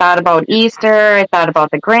guys. I thought about Easter. I thought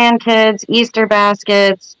about the grandkids, Easter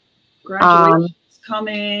baskets. Graduation's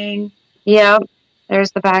coming. Yep.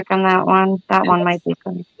 There's the back on that one. That one might be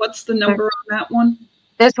funny. What's the number on that one?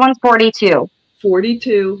 This one's 42.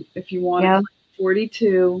 42, if you want it.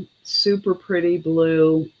 42. Super pretty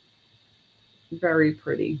blue. Very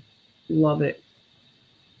pretty. Love it.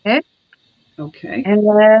 Okay. Okay. And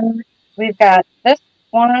then we've got this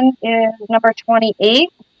one is number 28.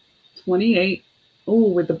 28. Oh,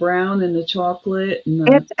 with the brown and the chocolate. And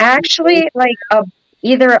the it's actually like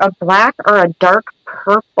either a black or a dark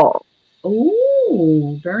purple.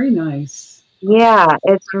 Oh, very nice. Yeah,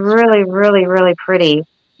 it's really, really, really pretty.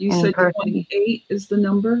 You said 28 is the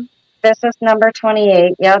number? This is number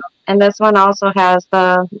 28, yep. And this one also has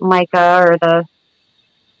the mica or the...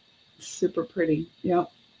 Super pretty,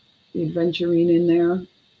 yep. The aventurine in there.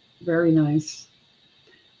 Very nice.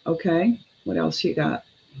 Okay, what else you got?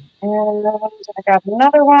 And I got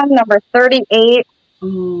another one, number 38.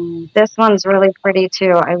 This one's really pretty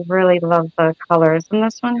too. I really love the colors in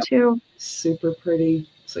this one too. Super pretty.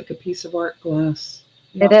 It's like a piece of art glass.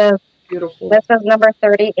 Yep. It is. Beautiful. This is number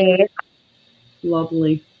 38.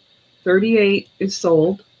 Lovely. 38 is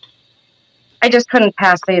sold. I just couldn't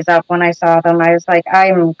pass these up when I saw them. I was like,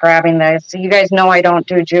 I'm grabbing this. You guys know I don't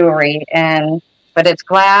do jewelry, but it's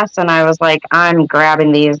glass, and I was like, I'm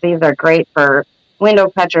grabbing these. These are great for window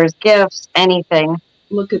catchers, gifts, anything.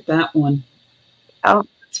 Look at that one. Oh,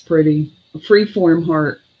 it's pretty. A freeform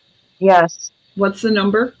heart. Yes. What's the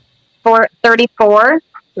number? 34.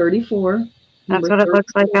 34. That's what it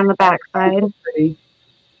looks like on the back side. Super pretty.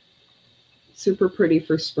 Super pretty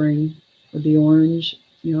for spring with the orange.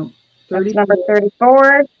 Yep. That's number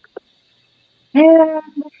 34. And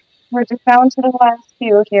we're just down to the last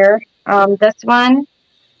few here. This one.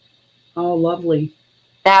 Oh, lovely.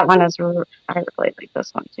 That one is, I really like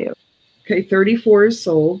this one too. Okay, 34 is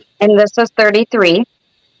sold. And this is 33.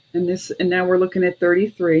 And now we're looking at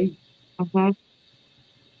 33.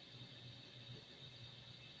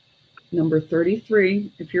 Number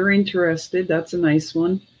 33. If you're interested, that's a nice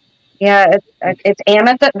one. Yeah, it's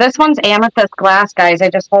amethyst. This one's amethyst glass, guys. I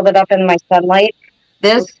just hold it up in my sunlight.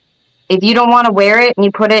 This, if you don't want to wear it and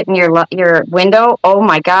you put it in your window, oh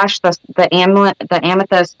my gosh, the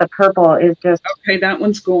amethyst, the purple is just. Okay, that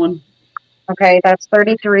one's gone. Okay, that's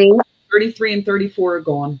 33. 33 and 34 are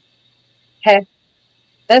gone. Okay,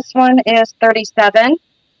 this one is 37.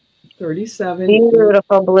 37.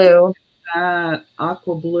 Beautiful blue. That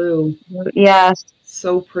aqua blue. Yes.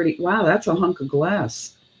 So pretty. Wow, that's a hunk of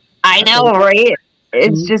glass. I know, right?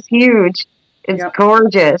 It's just huge. It's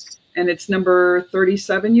gorgeous. And it's number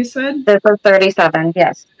 37, you said? This is 37,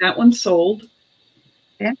 yes. That one sold.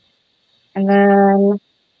 Yeah. And then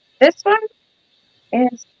this one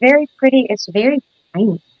is very pretty. It's very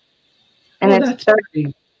tiny. And it's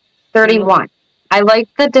 31. I like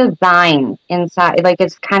the design inside. Like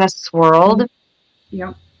it's kind of swirled.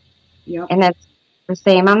 Yep. Yep. And it's the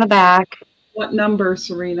same on the back. What number,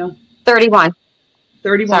 Serena? 31.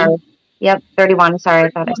 31. Sorry. Yep, 31. Sorry, I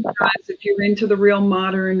thought I said that. If you're into the real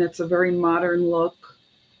modern, it's a very modern look.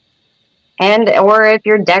 And or if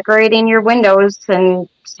you're decorating your windows and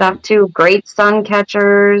stuff too, great sun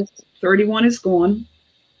catchers. 31 is gone.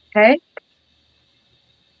 Okay.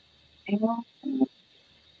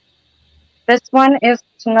 This one is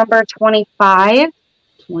number 25.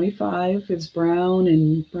 25 is brown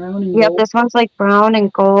and gold. Yep, this one's like brown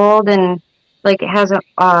and gold and like it has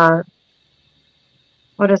a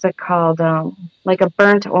what is it called? Like a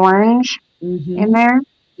burnt orange in there.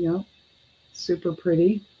 Yep. Super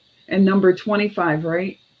pretty. And number 25,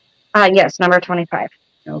 right? Yes, number 25.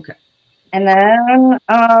 Okay. And then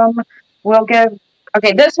we'll give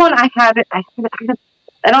this one I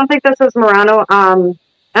don't think this is Murano. I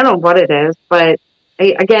don't know what it is, but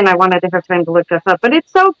again, I wanted to have time to look this up. But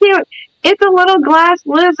it's so cute. It's a little glass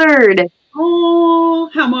lizard.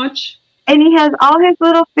 Oh, how much? And he has all his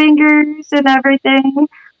little fingers and everything.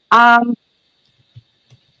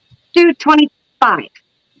 Do 25.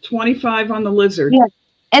 25 on the lizard. Yeah.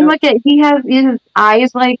 And look at he has his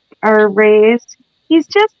eyes like are raised. He's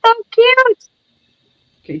just so cute.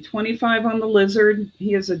 Okay, 25 on the lizard.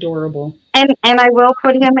 He is adorable. And I will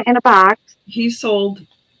put him in a box. He's sold.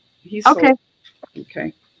 He's sold. Okay.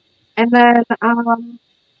 Okay. And then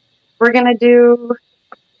we're gonna do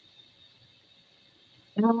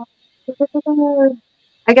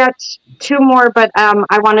I got two more, but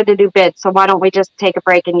I wanted to do bids, so why don't we just take a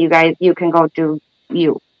break and you can go do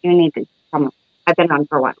you need to come up. I've been on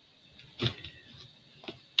for a while.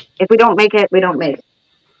 If we don't make it, we don't make it.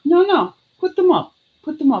 No. Put them up.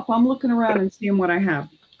 Put them up. I'm looking around and seeing what I have.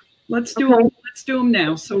 Let's do them. Let's do them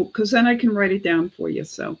now. So, because then I can write it down for you.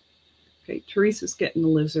 So, okay, Teresa's getting the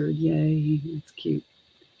lizard. Yay, that's cute.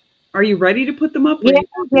 Are you ready to put them up? Yeah.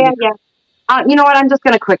 You know what? I'm just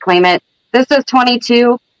gonna quick claim it. This is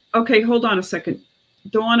 22. Okay, hold on a second.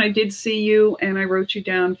 Dawn, I did see you, and I wrote you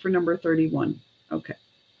down for number 31. Okay.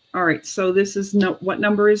 All right. So this is what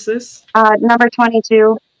number is this? Number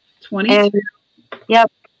 22. 22.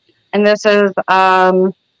 Yep. And this is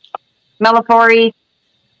Mellifori,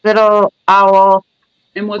 Little Owl.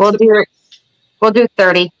 And what's the price? We'll do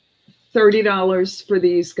 30. $30 for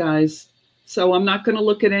these guys. So I'm not going to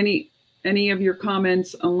look at any of your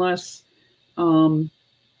comments unless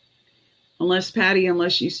Patty,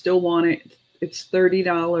 unless you still want it. It's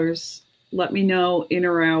 $30. Let me know in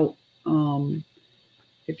or out.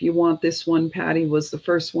 If you want this one, Patty was the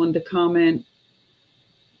first one to comment.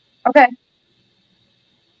 Okay.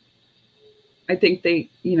 I think they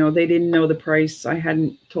didn't know the price. I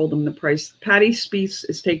hadn't told them the price. Patty Spies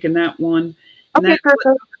is taking that one. Okay,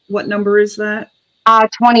 perfect. What number is that?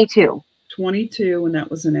 22. 22, and that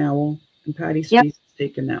was an owl. And Patty Spies is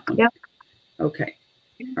taking that one. Yep. Okay.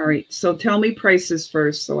 All right. So tell me prices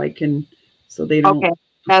first so they don't. Okay.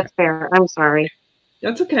 That's fair. I'm sorry.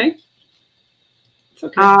 That's okay. It's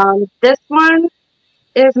okay. This one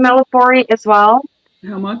is Mellifori as well.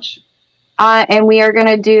 How much? And we are going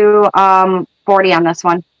to do 40 on this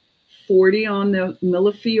one. 40 on the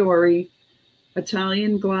Millefiori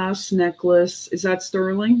Italian glass necklace. Is that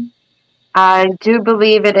sterling? I do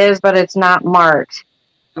believe it is, but it's not marked.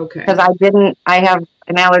 Okay. Because I have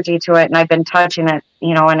an allergy to it, and I've been touching it,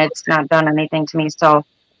 and it's not done anything to me. So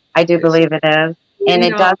I do believe it is. And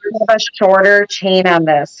it does have a shorter chain on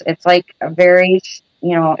this. It's like a very,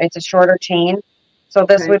 it's a shorter chain. So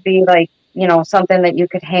this would be like, something that you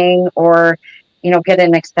could hang or, get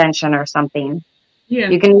an extension or something. Yeah.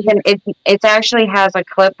 You can even, it actually has a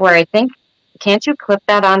clip where I think, can't you clip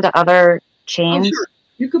that onto other chains? Oh, sure.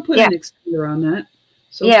 You could put an extender on that.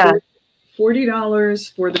 So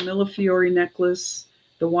 $40 for the Millefiori necklace,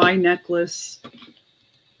 the Y necklace,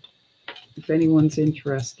 if anyone's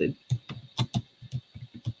interested.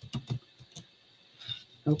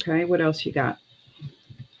 Okay, what else you got?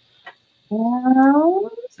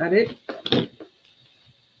 Is that it?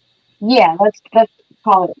 Yeah, let's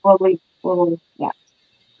call it. Yeah.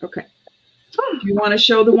 Okay. Do you want to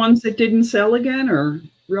show the ones that didn't sell again, or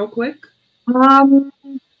real quick?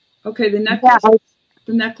 Okay, the necklace.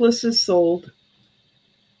 The necklace is sold.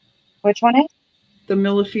 Which one is? The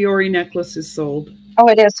Millefiori necklace is sold. Oh,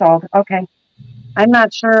 it is sold. Okay. I'm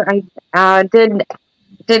not sure. I did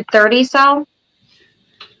 30 sell?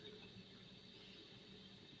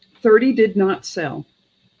 30 did not sell.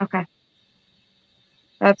 Okay.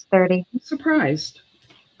 That's 30. I'm surprised.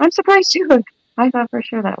 I'm surprised too. I thought for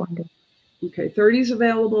sure that one did. Okay, 30 is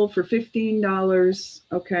available for $15.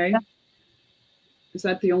 Okay. Yep. Is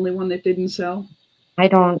that the only one that didn't sell? I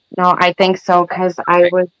don't know. I think so because I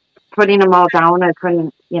was putting them all down. I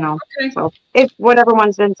couldn't, Okay. So if whatever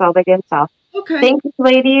one's been sold, they didn't sell. Okay. Thank you,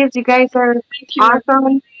 ladies. You guys are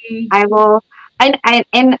awesome. Everybody. I will, and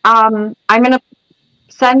I'm gonna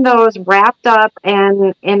send those wrapped up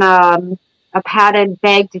and in a padded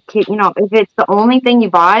bag to keep. If it's the only thing you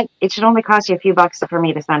bought, it should only cost you a few bucks for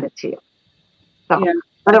me to send it to you. So Yeah.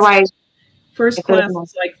 otherwise, First class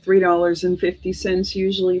is like $3.50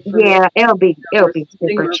 usually. Yeah, it'll be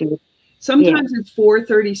super cheap. Sometimes it's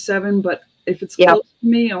 $4.37, but if it's Yep. close to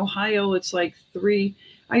me, Ohio, it's like $3.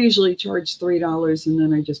 I usually charge $3 and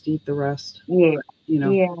then I just eat the rest. Yeah. But,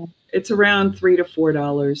 Yeah. it's around $3 to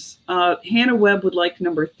 $4. Hannah Webb would like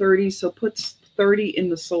number 30, so put 30 in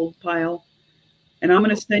the sold pile. And I'm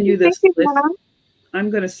going to send you this list. I'm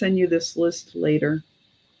going to send you this list later.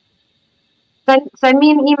 Send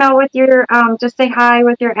me an email with your just say hi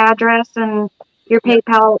with your address and your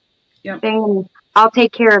PayPal thing, and I'll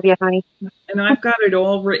take care of you, honey. And I've got it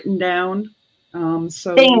all written down.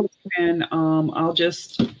 So Thanks. and I'll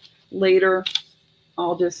just later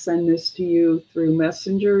I'll just send this to you through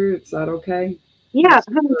Messenger. Is that okay? Yeah,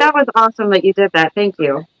 that was awesome that you did that. Thank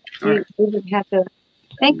you. Right. You didn't have to.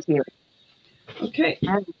 Thank you. Okay.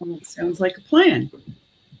 Sounds like a plan.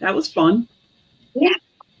 That was fun. Yeah.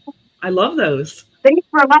 I love those. Thanks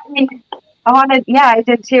for letting me. I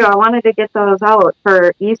did too. I wanted to get those out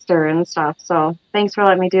for Easter and stuff. So thanks for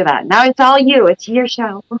letting me do that. Now it's all you. It's your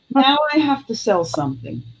show. Now I have to sell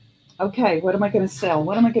something. Okay, what am I going to sell?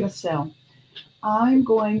 I'm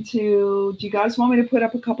going to, do you guys want me to put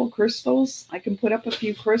up a couple crystals? I can put up a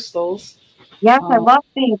few crystals. Yes, I love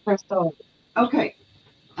seeing crystals. Okay.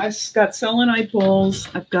 I've got selenite balls.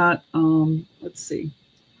 I've got, let's see.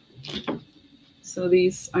 So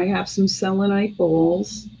I have some selenite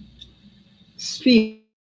balls.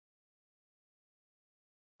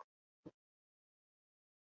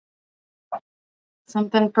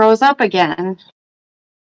 Something froze up again.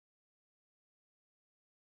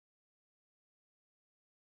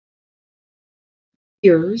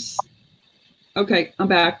 Spheres. Okay, I'm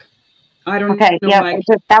back. I don't know why.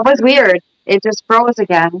 That was weird. It just froze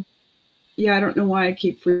again. Yeah, I don't know why I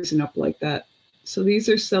keep freezing up like that. So these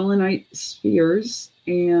are selenite spheres,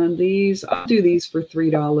 and I'll do these for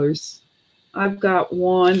 $3. I've got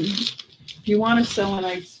one. If you want a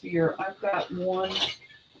selenite sphere, I've got one.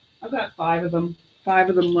 I've got 5 of them. 5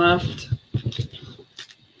 of them left.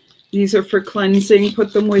 These are for cleansing.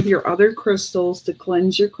 Put them with your other crystals to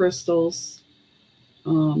cleanse your crystals.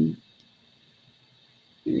 There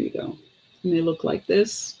you go. And they look like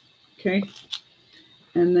this. Okay.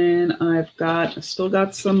 And then I've still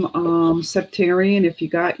got some septarian. If you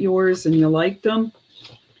got yours and you liked them,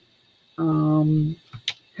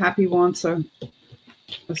 Happy wants a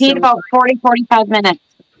Need about 40-45 minutes.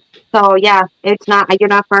 So yeah, you're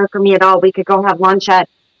not far from me at all. We could go have lunch at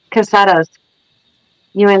Casetta's.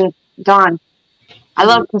 You and Dawn. I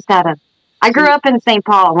love Casetta's. I grew up in St.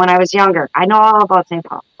 Paul when I was younger. I know all about St.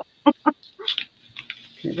 Paul.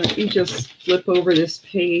 Okay, let me just flip over this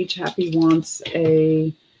page. Happy wants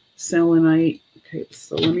a selenite. Okay,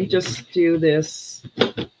 so let me just do this.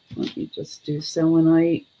 Let me just do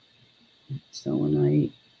selenite.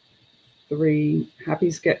 Selenite 3.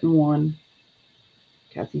 Happy's getting 1.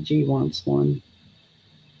 Kathy G wants 1.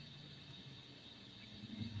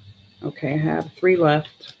 Okay, I have 3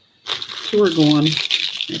 left. 2 are gone.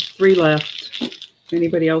 I have 3 left. If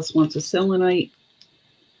anybody else wants a selenite.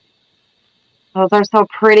 Those are so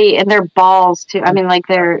pretty, and they're balls too. I mean, like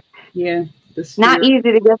they're not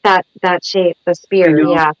easy to get that shape. The spear,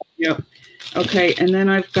 yeah. Yep. Okay, and then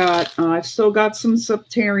I've still got some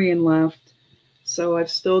septarian left. So I've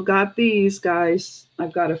still got these guys.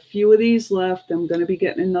 I've got a few of these left. I'm going to be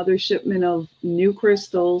getting another shipment of new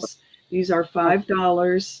crystals. These are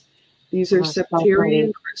 $5. These are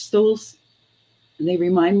septarian crystals, and they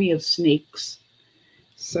remind me of snakes.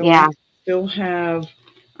 So I still have.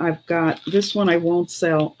 I've got this one I won't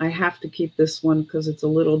sell. I have to keep this one because it's a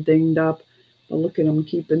little dinged up. But look at them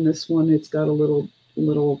keeping this one. It's got a little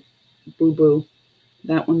boo-boo.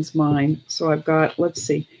 That one's mine. So I've got, let's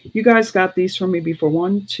see. You guys got these from me before.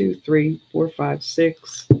 1, 2, 3, 4, 5,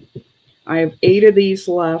 6. I have 8 of these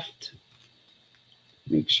left.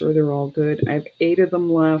 make sure they're all good. I have 8 of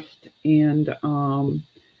them left, and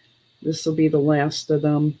this will be the last of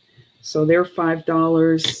them. So they're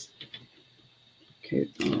 $5. Okay,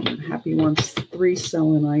 Happy wants 3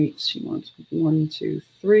 selenite. She wants 1, 2,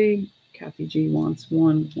 3. Kathy G wants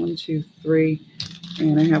 1, 1, 2, 3.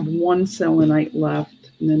 And I have 1 selenite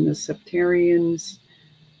left. And then the septarians,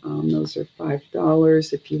 those are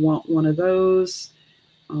 $5 if you want one of those.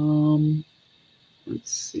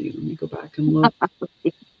 Let's see, let me go back and look.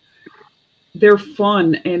 They're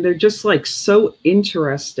fun, and they're just like so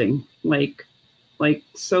interesting. Like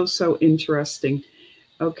so interesting.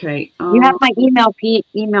 Okay. You have my email, Pete.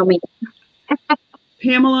 Email me.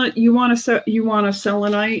 Pamela, you want a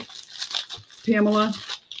selenite? Pamela,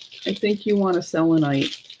 I think you want a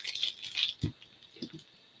selenite,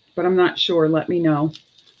 but I'm not sure. Let me know.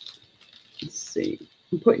 Let's see.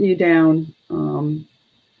 I'm putting you down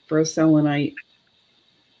for a selenite.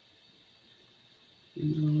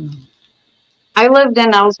 I lived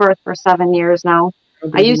in Ellsworth for 7 years now.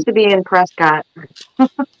 I used to be in Prescott.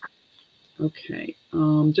 Okay.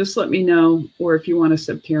 Just let me know, or if you want a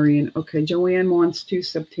septarian. Okay, Joanne wants 2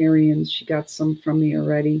 septarians. She got some from me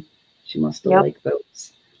already. She must have liked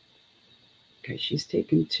those. Okay, she's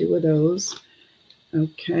taken 2 of those.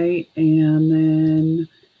 Okay, and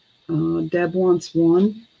then Deb wants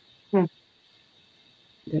 1.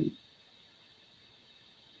 Then,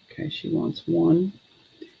 okay, she wants 1.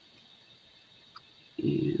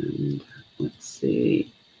 And let's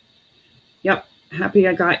see. Yep, Happy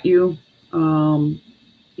I got you.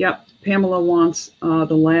 Yep, Pamela wants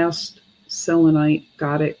the last selenite.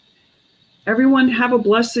 Got it. Everyone have a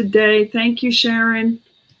blessed day. Thank you, Sharon.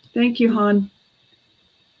 Thank you, hon.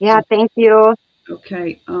 Yeah, thank you.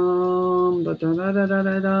 Okay. I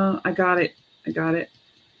got it. I got it.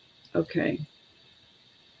 Okay.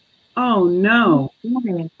 Oh no.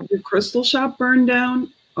 The crystal shop burned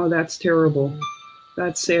down? Oh, that's terrible.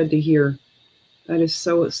 That's sad to hear. That is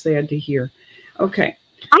so sad to hear. Okay.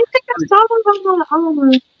 I think I saw them on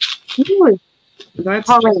the news. That's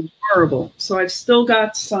horrible. So I've still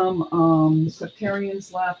got some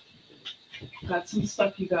septarians left. Got some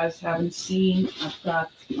stuff you guys haven't seen. I've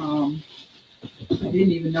got I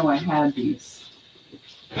didn't even know I had these.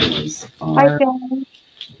 These are,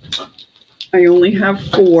 I only have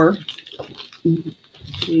 4.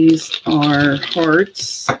 These are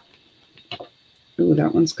hearts. Oh,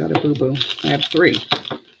 that one's got a boo-boo. I have 3.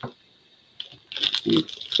 I have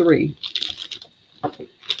 3.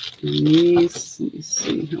 And these, let me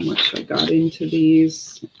see how much I got into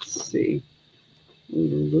these. Let's see.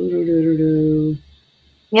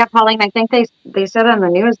 Yeah, Pauline, I think they said on the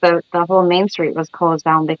news that the whole Main Street was closed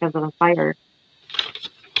down because of the fire.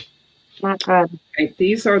 Not good. Okay,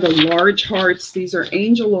 these are the large hearts. These are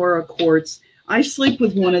Angel Aura quartz. I sleep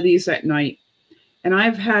with one of these at night, and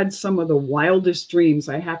I've had some of the wildest dreams,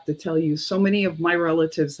 I have to tell you. So many of my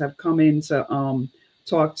relatives have come in to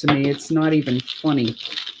talk to me. It's not even funny.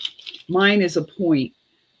 Mine is a point,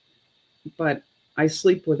 but I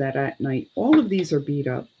sleep with that at night. All of these are beat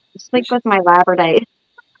up. I sleep with my labradorite.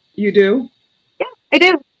 You do? Yeah, I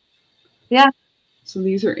do. Yeah. So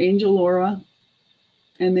these are Angel Aura,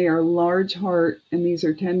 and they are large heart, and these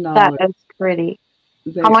are $10. That is pretty.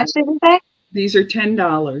 How much did you say? These are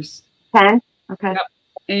 $10. 10? Okay. Yep.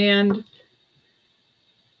 And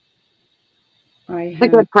I have, it's a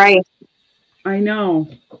good price. I know,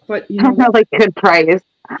 but you know, really good price.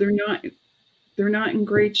 They're not in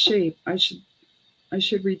great shape. I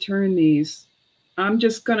should return these. I'm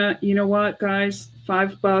just gonna, you know what, guys?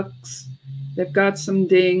 $5. They've got some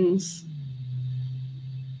dings.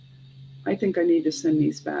 I think I need to send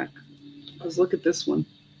these back. Because look at this one.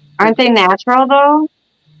 Aren't they natural though?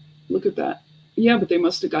 Look at that. Yeah, but they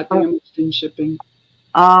must have got damaged in shipping.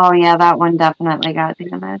 Oh yeah, that one definitely got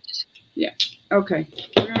damaged. Yeah. Okay.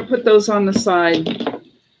 We're gonna put those on the side.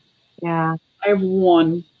 Yeah. I have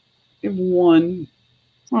 1. I have 1.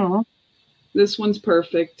 Oh. This one's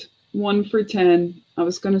perfect. 1 for 10. I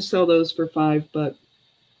was going to sell those for 5, but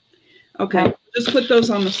okay. Just put those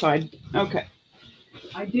on the side. Okay.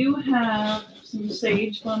 I do have some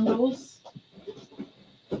sage bundles,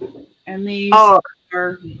 and these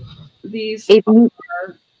are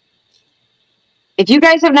If you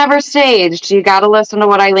guys have never saged, you got to listen to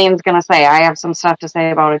what Eileen's going to say. I have some stuff to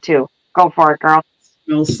say about it too. Go for it, girl. It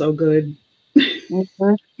smells so good. I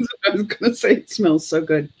was going to say it smells so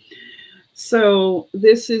good. So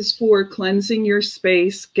this is for cleansing your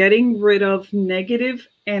space, getting rid of negative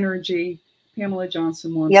energy. Pamela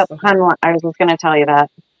Johnson wants the heart. I was just going to tell you that.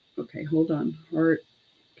 Okay, hold on. Heart.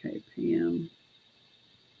 Okay, Pam.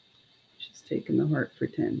 She's taking the heart for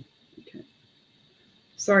 10. Okay.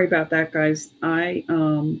 Sorry about that, guys.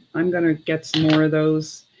 I'm gonna get some more of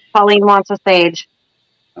those. Pauline wants a sage.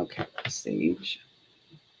 Okay, sage.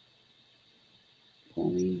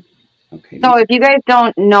 Pauline. Okay. So if you guys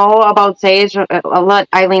don't know about sage, I'll let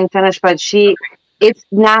Eileen finish, but it's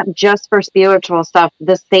not just for spiritual stuff.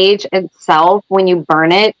 The sage itself, when you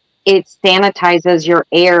burn it, it sanitizes your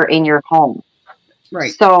air in your home.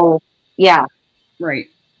 Right. So yeah. Right.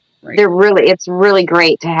 Right. It's really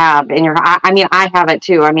great to have in your, I mean, I have it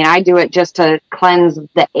too. I mean, I do it just to cleanse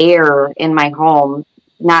the air in my home,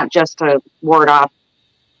 not just to ward off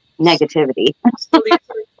negativity. So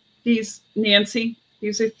these, Nancy,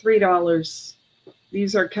 these are $3.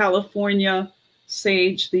 These are California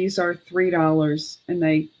sage. These are $3, and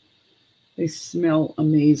they smell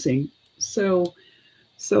amazing. So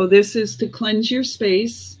this is to cleanse your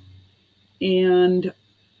space and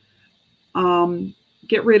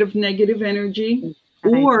get rid of negative energy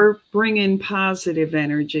or bring in positive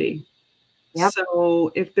energy. Yep.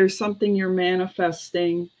 So if there's something you're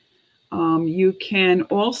manifesting, you can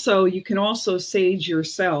also sage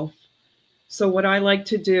yourself. So what I like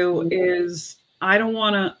to do is, I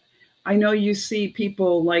know you see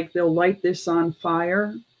people like they'll light this on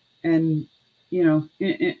fire and,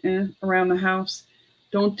 around the house.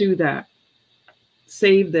 Don't do that.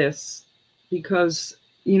 Save this, because,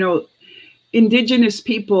 indigenous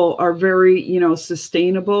people are very,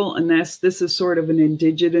 sustainable, and this is sort of an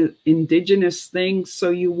indigenous thing. So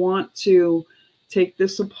you want to take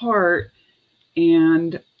this apart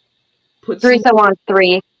and put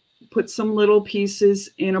some little pieces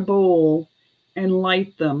in a bowl and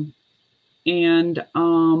light them. And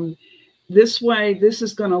this way, this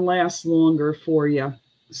is going to last longer for you.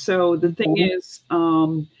 So the thing is,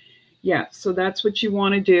 so that's what you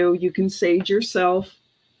want to do. You can sage yourself.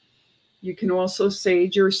 You can also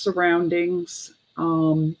sage your surroundings.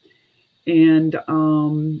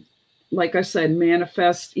 Like I said,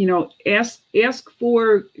 manifest, ask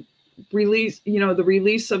for release, the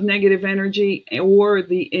release of negative energy or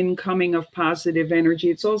the incoming of positive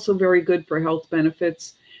energy. It's also very good for health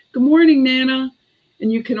benefits. Good morning, Nana.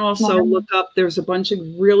 And you can also look up, there's a bunch of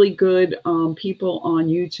really good people on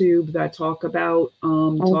YouTube that talk about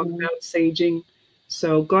saging.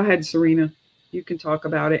 So go ahead, Serina. You can talk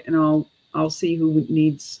about it, and I'll see who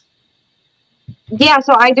needs. Yeah,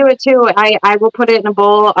 so I do it too. I will put it in a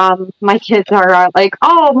bowl. My kids are like,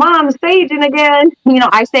 "Oh, Mom, saging again."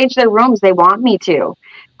 I sage their rooms. They want me to.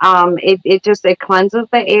 It cleanses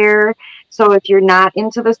the air. So if you're not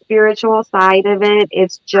into the spiritual side of it,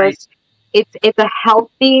 it's just it's a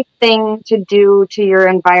healthy thing to do to your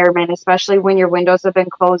environment, especially when your windows have been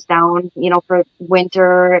closed down, for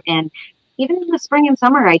winter, and even in the spring and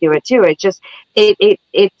summer, I do it too.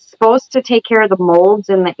 It's supposed to take care of the molds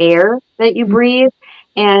in the air that you breathe.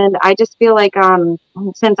 And I just feel like,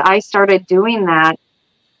 since I started doing that,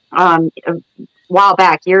 a while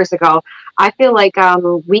back, years ago, I feel like,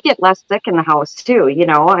 we get less sick in the house too,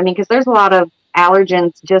 because there's a lot of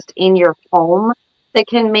allergens just in your home that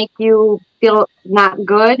can make you feel not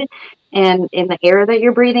good and in the air that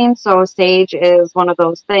you're breathing. So sage is one of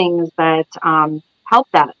those things that, help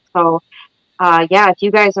that. So, if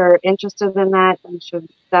you guys are interested in that, you should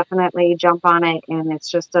definitely jump on it. And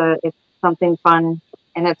it's something fun,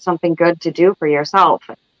 and it's something good to do for yourself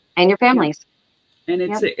and your families. And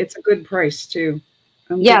it's a good price too.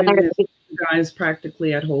 Guys,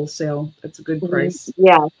 practically at wholesale. That's a good price.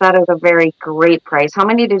 Yeah, that is a very great price. How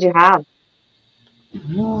many did you have?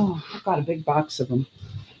 Oh, I've got a big box of them.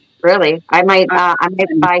 Really? I might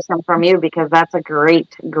buy some from you, because that's a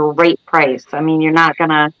great price. I mean, you're not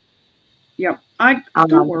gonna. Yeah,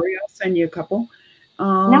 don't worry. I'll send you a couple.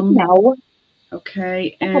 No.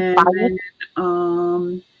 Okay, and then,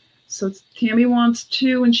 so Tammy wants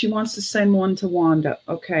 2, and she wants to send 1 to Wanda.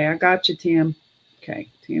 Okay, I got you, Tam. Okay,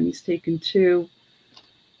 Tammy's taking 2,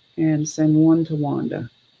 and send 1 to Wanda.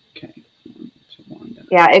 Okay, 1 to Wanda.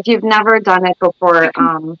 Yeah, if you've never done it before,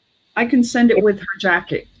 I can send it with her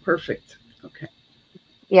jacket. Perfect. Okay.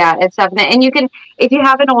 Yeah, it's definitely, and you can, if you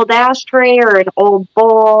have an old ashtray or an old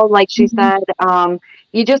bowl, like she said,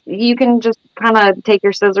 you can just kind of take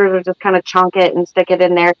your scissors or just kind of chunk it and stick it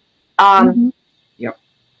in there. Yep.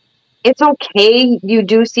 It's okay. You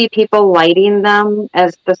do see people lighting them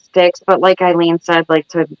as the sticks, but like Eileen said, like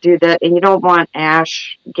to do that, and you don't want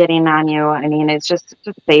ash getting on you. I mean, it's just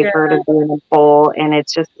safer to do in a bowl, and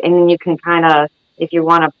it's just, and then you can kind of, if you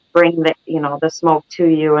want to bring the smoke to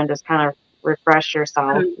you and just kind of refresh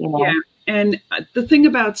yourself. Yeah. And the thing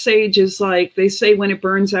about sage is, like they say, when it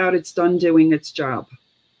burns out, it's done doing its job.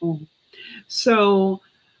 So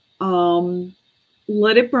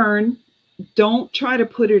let it burn. Don't try to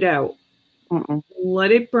put it out. Mm-mm.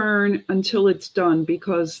 Let it burn until it's done,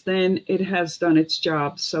 because then it has done its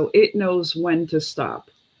job. So it knows when to stop.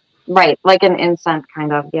 Right, like an incense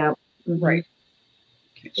kind of. Yep. Mm-hmm. Right.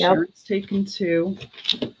 Okay, Yep. Sharon's taken 2.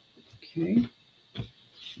 Okay.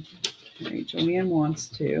 Okay, Joanne wants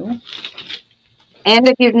 2. And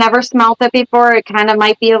if you've never smelt it before, it kind of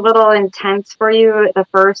might be a little intense for you the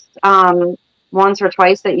first once or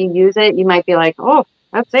twice that you use it. You might be like, oh,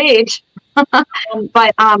 that's sage.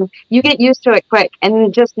 But you get used to it quick.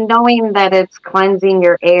 And just knowing that it's cleansing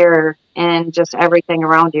your air and just everything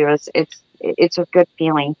around you, it's a good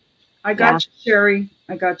feeling. I got you, Sherry.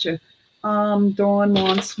 I got you. Dawn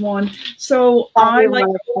wants 1. So I like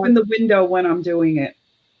to open the window when I'm doing it.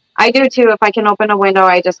 I do too. If I can open a window,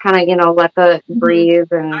 I just kind of, let the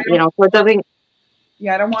breathe and, so it doesn't.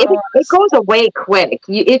 Yeah, I don't want it goes away quick.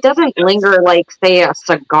 It doesn't linger like, say, a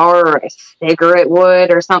cigar or a cigarette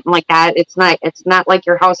would or something like that. It's not like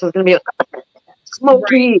your house is going to be like,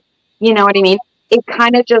 smoky. Right. You know what I mean? It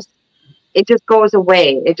kind of it just goes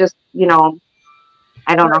away. It just,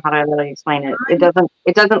 I don't know how to really explain it.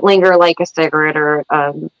 It doesn't linger like a cigarette or,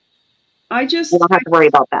 you don't have to worry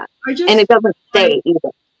about that. And it doesn't stay either.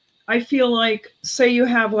 I feel like, say you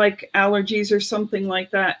have like allergies or something like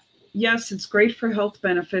that. Yes, it's great for health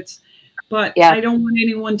benefits, but I don't want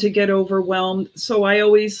anyone to get overwhelmed. So I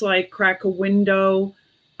always like crack a window.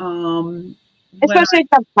 Especially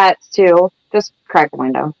for pets too. Just crack a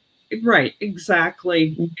window. Right.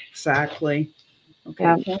 Exactly. Exactly. Okay.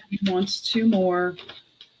 Yeah. Pauline wants 2 more.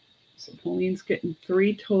 So Pauline's getting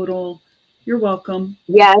 3 total. You're welcome.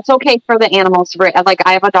 Yeah, it's okay for the animals. Like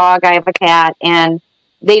I have a dog, I have a cat, and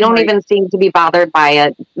they don't even seem to be bothered by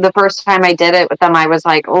it. The first time I did it with them, I was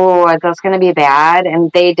like, oh, that's going to be bad.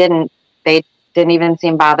 And they didn't even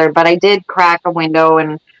seem bothered. But I did crack a window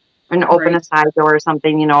and open a side door or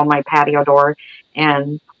something, my patio door.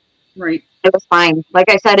 And it was fine. Like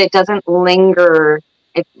I said, it doesn't linger.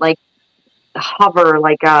 It like hover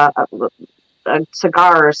like a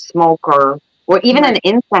cigar or smoke or even an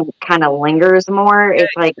incense kind of lingers more.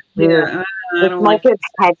 It's like, the smoke is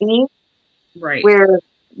heavy. Right. Where,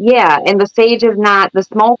 and the sage is not, the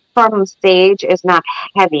smoke from sage is not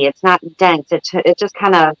heavy. It's not dense. It just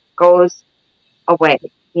kind of goes away,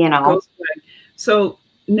 Goes away. So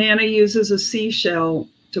Nana uses a seashell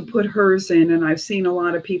to put hers in, and I've seen a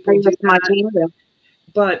lot of people do that.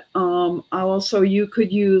 But also you could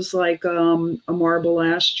use like a marble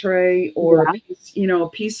ashtray or a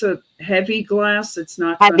piece of heavy glass. It's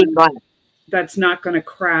not glass. That's not going to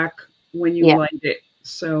crack when you light it.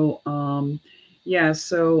 So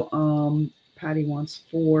Patty wants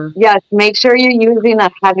 4. Yes, make sure you're using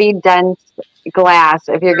a heavy, dense glass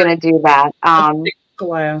if you're going to do that. Thick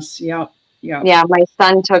glass, yeah. Yeah, my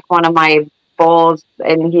son took one of my bowls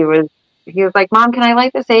and he was like, Mom, can I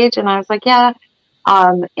light the sage? And I was like, yeah.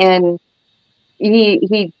 And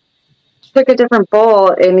he took a different bowl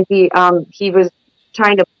and he was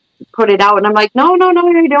trying to put it out and I'm like, no,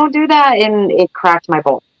 don't do that. And it cracked my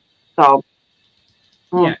bowl. So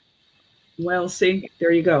yeah. Well, see,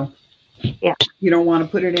 there you go. Yeah. You don't want to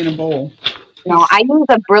put it in a bowl. No, I use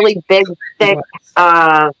a really big, thick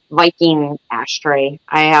Viking ashtray.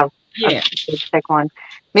 I have a big, thick one.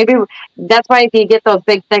 Maybe that's why if you get those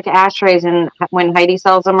big, thick ashtrays and when Heidi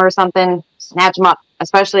sells them or something, snatch them up,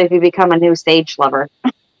 especially if you become a new sage lover.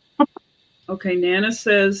 Okay, Nana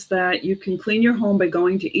says that you can clean your home by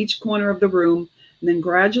going to each corner of the room and then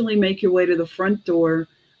gradually make your way to the front door.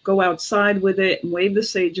 Go outside with it and wave the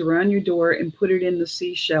sage around your door and put it in the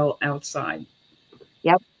seashell outside.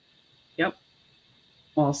 Yep.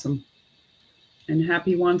 Awesome. And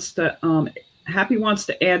Happy wants to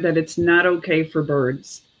add that it's not okay for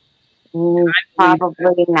birds.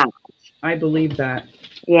 Probably not. I believe that.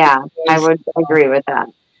 Yeah, I would agree with that.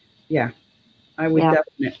 Yeah, I would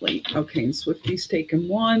definitely. Okay, and Swifty's taken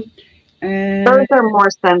 1. And birds are more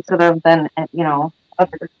sensitive than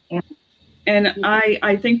other animals. And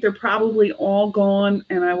I think they're probably all gone,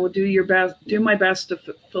 and I will do my best to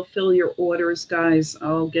fulfill your orders, guys.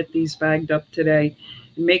 I'll get these bagged up today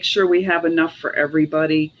and make sure we have enough for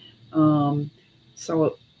everybody.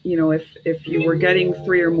 So, if you were getting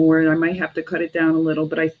 3 or more, I might have to cut it down a little,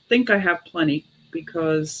 but I think I have plenty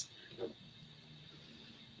because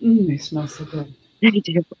they smell so good. They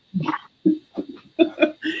do.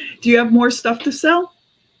 Do you have more stuff to sell?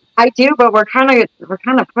 I do, but we're kind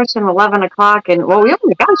of pushing 11 o'clock, and we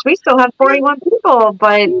still have 41 people,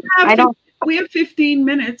 but we have 15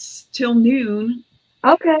 minutes till noon.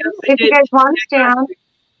 Okay, if you guys want to down.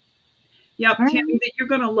 Yep, Tammy, you're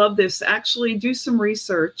going to love this. Actually, do some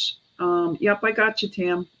research. Yep, I got you,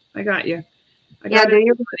 Tam. I got you. Do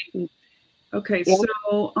your Okay, Yep.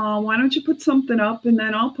 so why don't you put something up and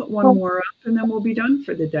then I'll put one Cool. more up and then we'll be done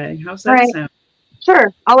for the day. How's All that right. sound?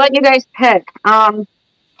 Sure. I'll let you guys pick.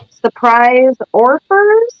 Surprise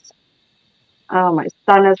orphers. Oh, my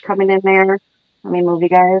son is coming in there. Let me move you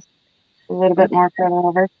guys a little bit Okay. more further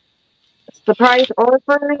over. Surprise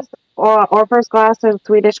orphers or orphers glasses,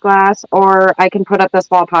 Swedish glass, or I can put up this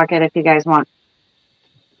wall pocket if you guys want.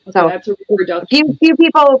 Okay, So that's a a reproduction. few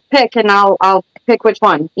people pick, and I'll pick which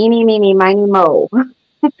one. Eeny, meeny, miny, mo.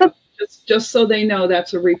 Yep. Just so they know,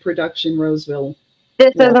 that's a reproduction Roseville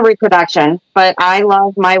This is wall. a reproduction, but I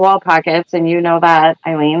love my wall pockets, and you know that,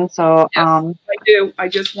 Eileen. So Yes, I do. I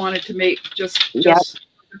just wanted to make just yep,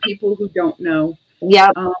 for people who don't know.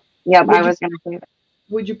 yep, Um, yep. I would you was gonna say that.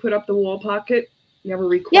 would you put up the wall pocket? You have a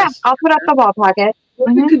Yeah, request I'll put up there. the wall pocket.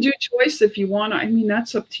 Well, you Hmm. could do choice if you want. I mean,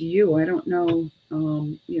 that's up to you. I don't know.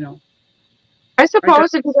 You know, I I just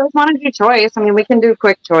suppose if you guys want to do choice, I mean, we can do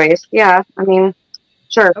quick choice. Yeah, I mean,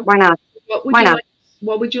 sure, okay. why not? What would Why you not? like?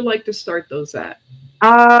 What would you like to start those at?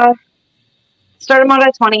 Uh, Start them out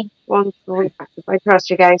at 20. Well, Okay. I trust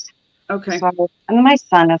you guys. Okay. So, and then my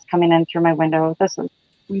son is coming in through my window. This is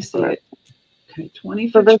We see it. Okay, 20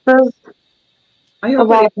 so for this choice. is I the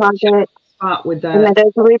hope I wall didn't put you on pocket, the spot with and that. it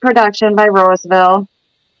is a reproduction by Roseville.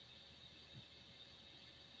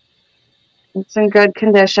 It's in good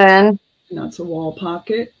condition. That's a wall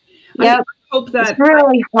pocket. I Yep, hope it's that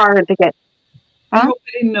really hard to get. Huh?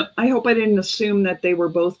 I hope I didn't assume that they were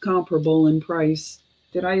both comparable in price.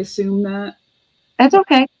 Did I assume that? It's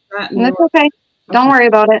okay. That and It's yours? okay. Don't Okay. worry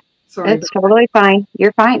about it. Sorry It's about totally fine.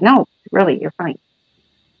 You're fine. No, really, you're fine.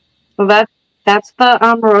 So that's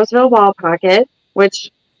the Roseville wall pocket,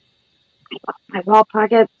 which my wall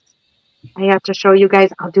pockets. I have to show you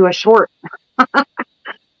guys. I'll do a short.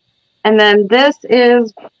 And then this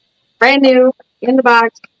is brand new in the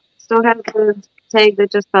box. Still has the tag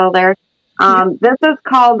that just fell there. that. This is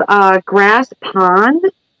called Grass Pond,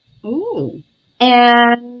 Oh,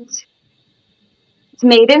 and it's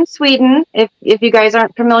made in Sweden. If you guys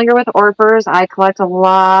aren't familiar with orphers, I collect a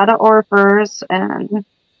lot of orphers, and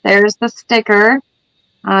there's the sticker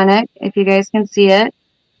on it if you guys can see it.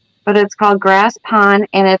 But it's called Grass Pond,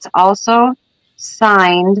 and it's also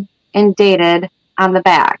signed and dated on the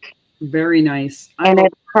back. very nice. I And love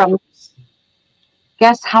it's from, orphans.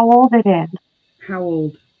 guess how old it is? How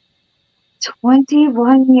old?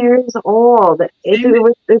 21 years old. Same,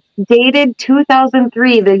 It's dated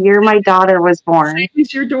 2003, the year my daughter was born. same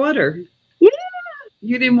as your daughter. Yeah.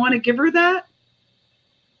 You didn't want to give her that?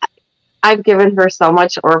 I've given her so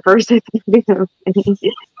much orphers.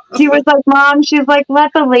 She was like, Mom, she's like,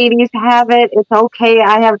 let the ladies have it. It's okay.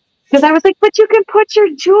 Because I was like, but you can put your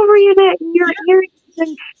jewelry in it, and your earrings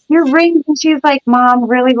and your rings. And she's like, Mom,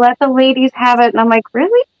 really, let the ladies have it. And I'm like,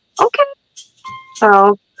 really? Okay.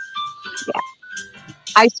 So, yeah,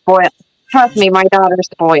 I spoiled. Trust me, my daughter's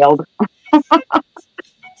spoiled.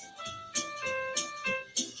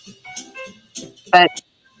 But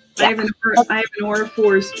I yeah. have an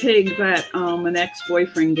Orfor's pig that an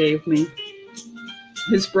ex-boyfriend gave me.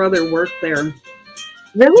 His brother worked there.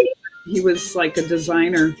 Really? He was like a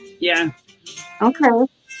designer. Yeah, Okay.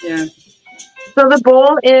 yeah. So the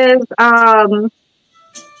bowl is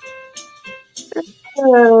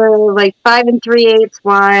like 5 3/8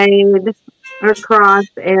 wide across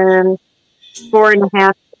and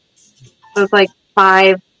 4.5. So it's like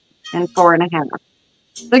 5 and 4.5.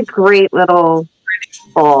 It's a great little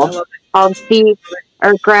I bowl love called sea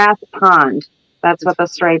or grass pond. That's what the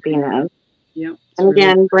striping is. Yep. And Really,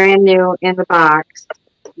 again, brand new in the box.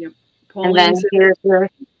 yep. And then Pauline's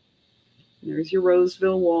there's your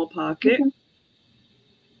Roseville wall pocket.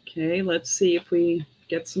 Okay, let's see if we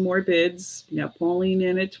get some more bids. Yeah, Pauline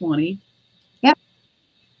in at 20. Yep.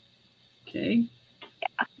 Okay.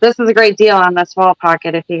 This is a great deal on this wall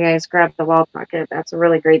pocket. If you guys grab the wall pocket, that's a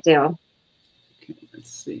really great deal. Okay,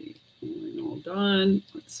 let's see. All done.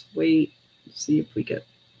 Let's wait. See if we get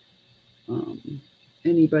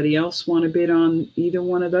anybody else want to bid on either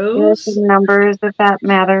one of Here's those. the numbers if that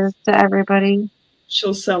matters to everybody.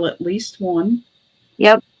 She'll sell at least one.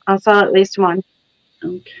 Yep, I'll sell at least one.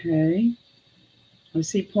 Okay. I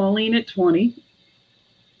see Pauline at 20.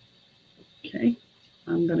 Okay.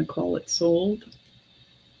 I'm going to call it sold.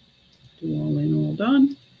 Do all in, all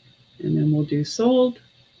done. And then we'll do sold.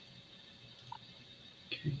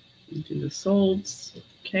 Okay. We'll do the solds.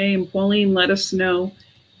 Okay. And Pauline, let us know.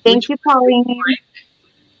 Thank you, Pauline.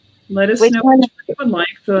 Let us Which know one? which you would like,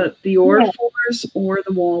 the Orphors or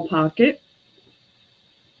the wall pocket.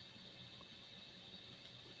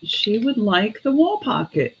 She would like the wall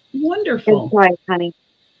pocket. Wonderful. Good choice, honey.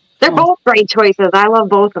 They're both great choices. I love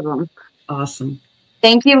both of them. Awesome.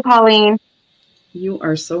 Thank you, Pauline. You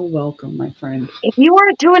are so welcome, my friend. If you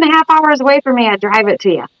weren't 2.5 hours away from me, I'd drive it to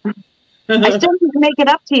you. I still need to make it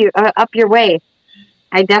up to you, up your way.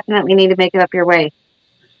 I definitely need to make it up your way.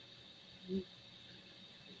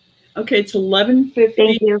 Okay, it's 11:50.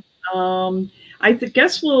 Thank you. I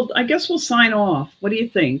guess we'll sign off. What do you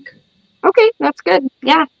think? Okay, that's good.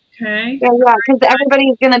 Yeah. Okay. Yeah, because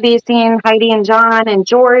everybody's going to be seeing Heidi and John and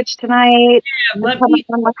George tonight. Yeah, I'm coming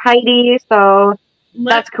on with Heidi, so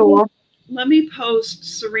that's cool. Let me post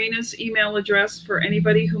Serena's email address for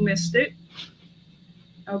anybody who missed it.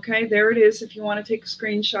 Okay, there it is if you want to take a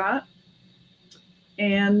screenshot.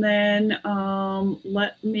 And then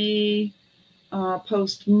let me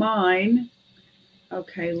post mine.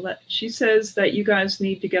 Okay, she says that you guys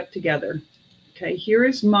need to get together. Okay, here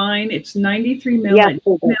is mine. It's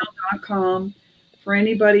 93mail@gmail.com for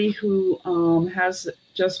anybody who has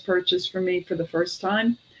just purchased from me for the first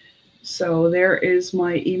time. So there is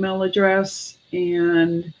my email address.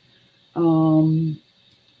 And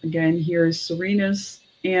again, here's Serena's.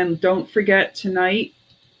 And don't forget tonight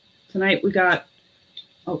we got,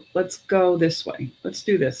 oh, let's go this way. Let's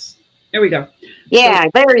do this. There we go. Yeah, so,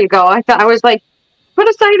 there you go. I was like, put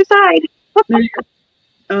a side aside. There you go.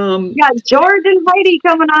 Got George and Heidi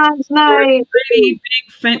coming on tonight. Big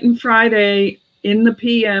Fenton Friday in the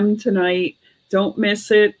PM tonight. Don't miss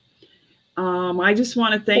it. I just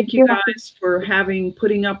want to thank you guys for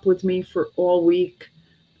putting up with me for all week.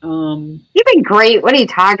 You've been great. What are you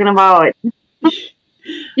talking about?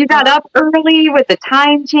 You got up early with the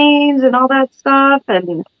time change and all that stuff.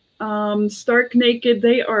 And Stark Naked,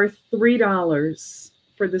 they are $3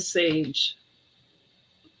 for the Sage.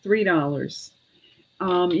 $3.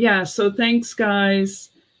 Yeah, so thanks, guys.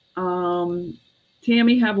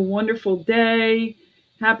 Tammy, have a wonderful day.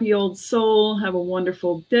 Happy Old Soul, have a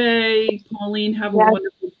wonderful day. Pauline, have a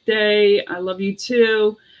wonderful day. I love you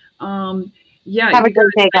too. Yeah, have a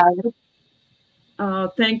good day, guys.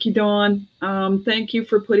 Thank you, Dawn. Thank you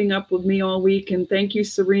for putting up with me all week, and thank you,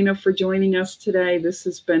 Serena, for joining us today. This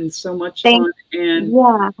has been so much fun. And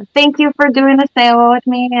thank you for doing the sale with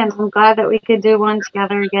me, and I'm glad that we could do one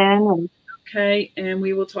together again. And okay, and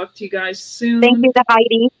we will talk to you guys soon. Thank you to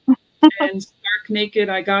Heidi. And Stark Naked,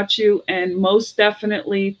 I got you. And most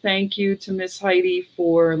definitely thank you to Miss Heidi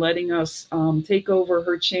for letting us take over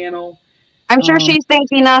her channel. I'm sure she's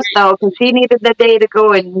thanking us, though, because she needed the day to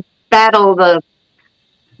go and battle the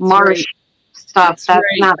marsh stuff. That's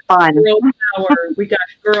not fun. Girl power. We got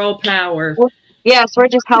girl power. Yes, we're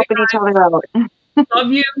just helping each other out.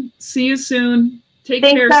 Love you. See you soon. Take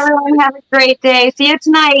care. Thanks, everyone. Have a great day. See you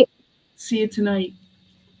tonight. See you tonight.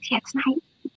 See you tonight.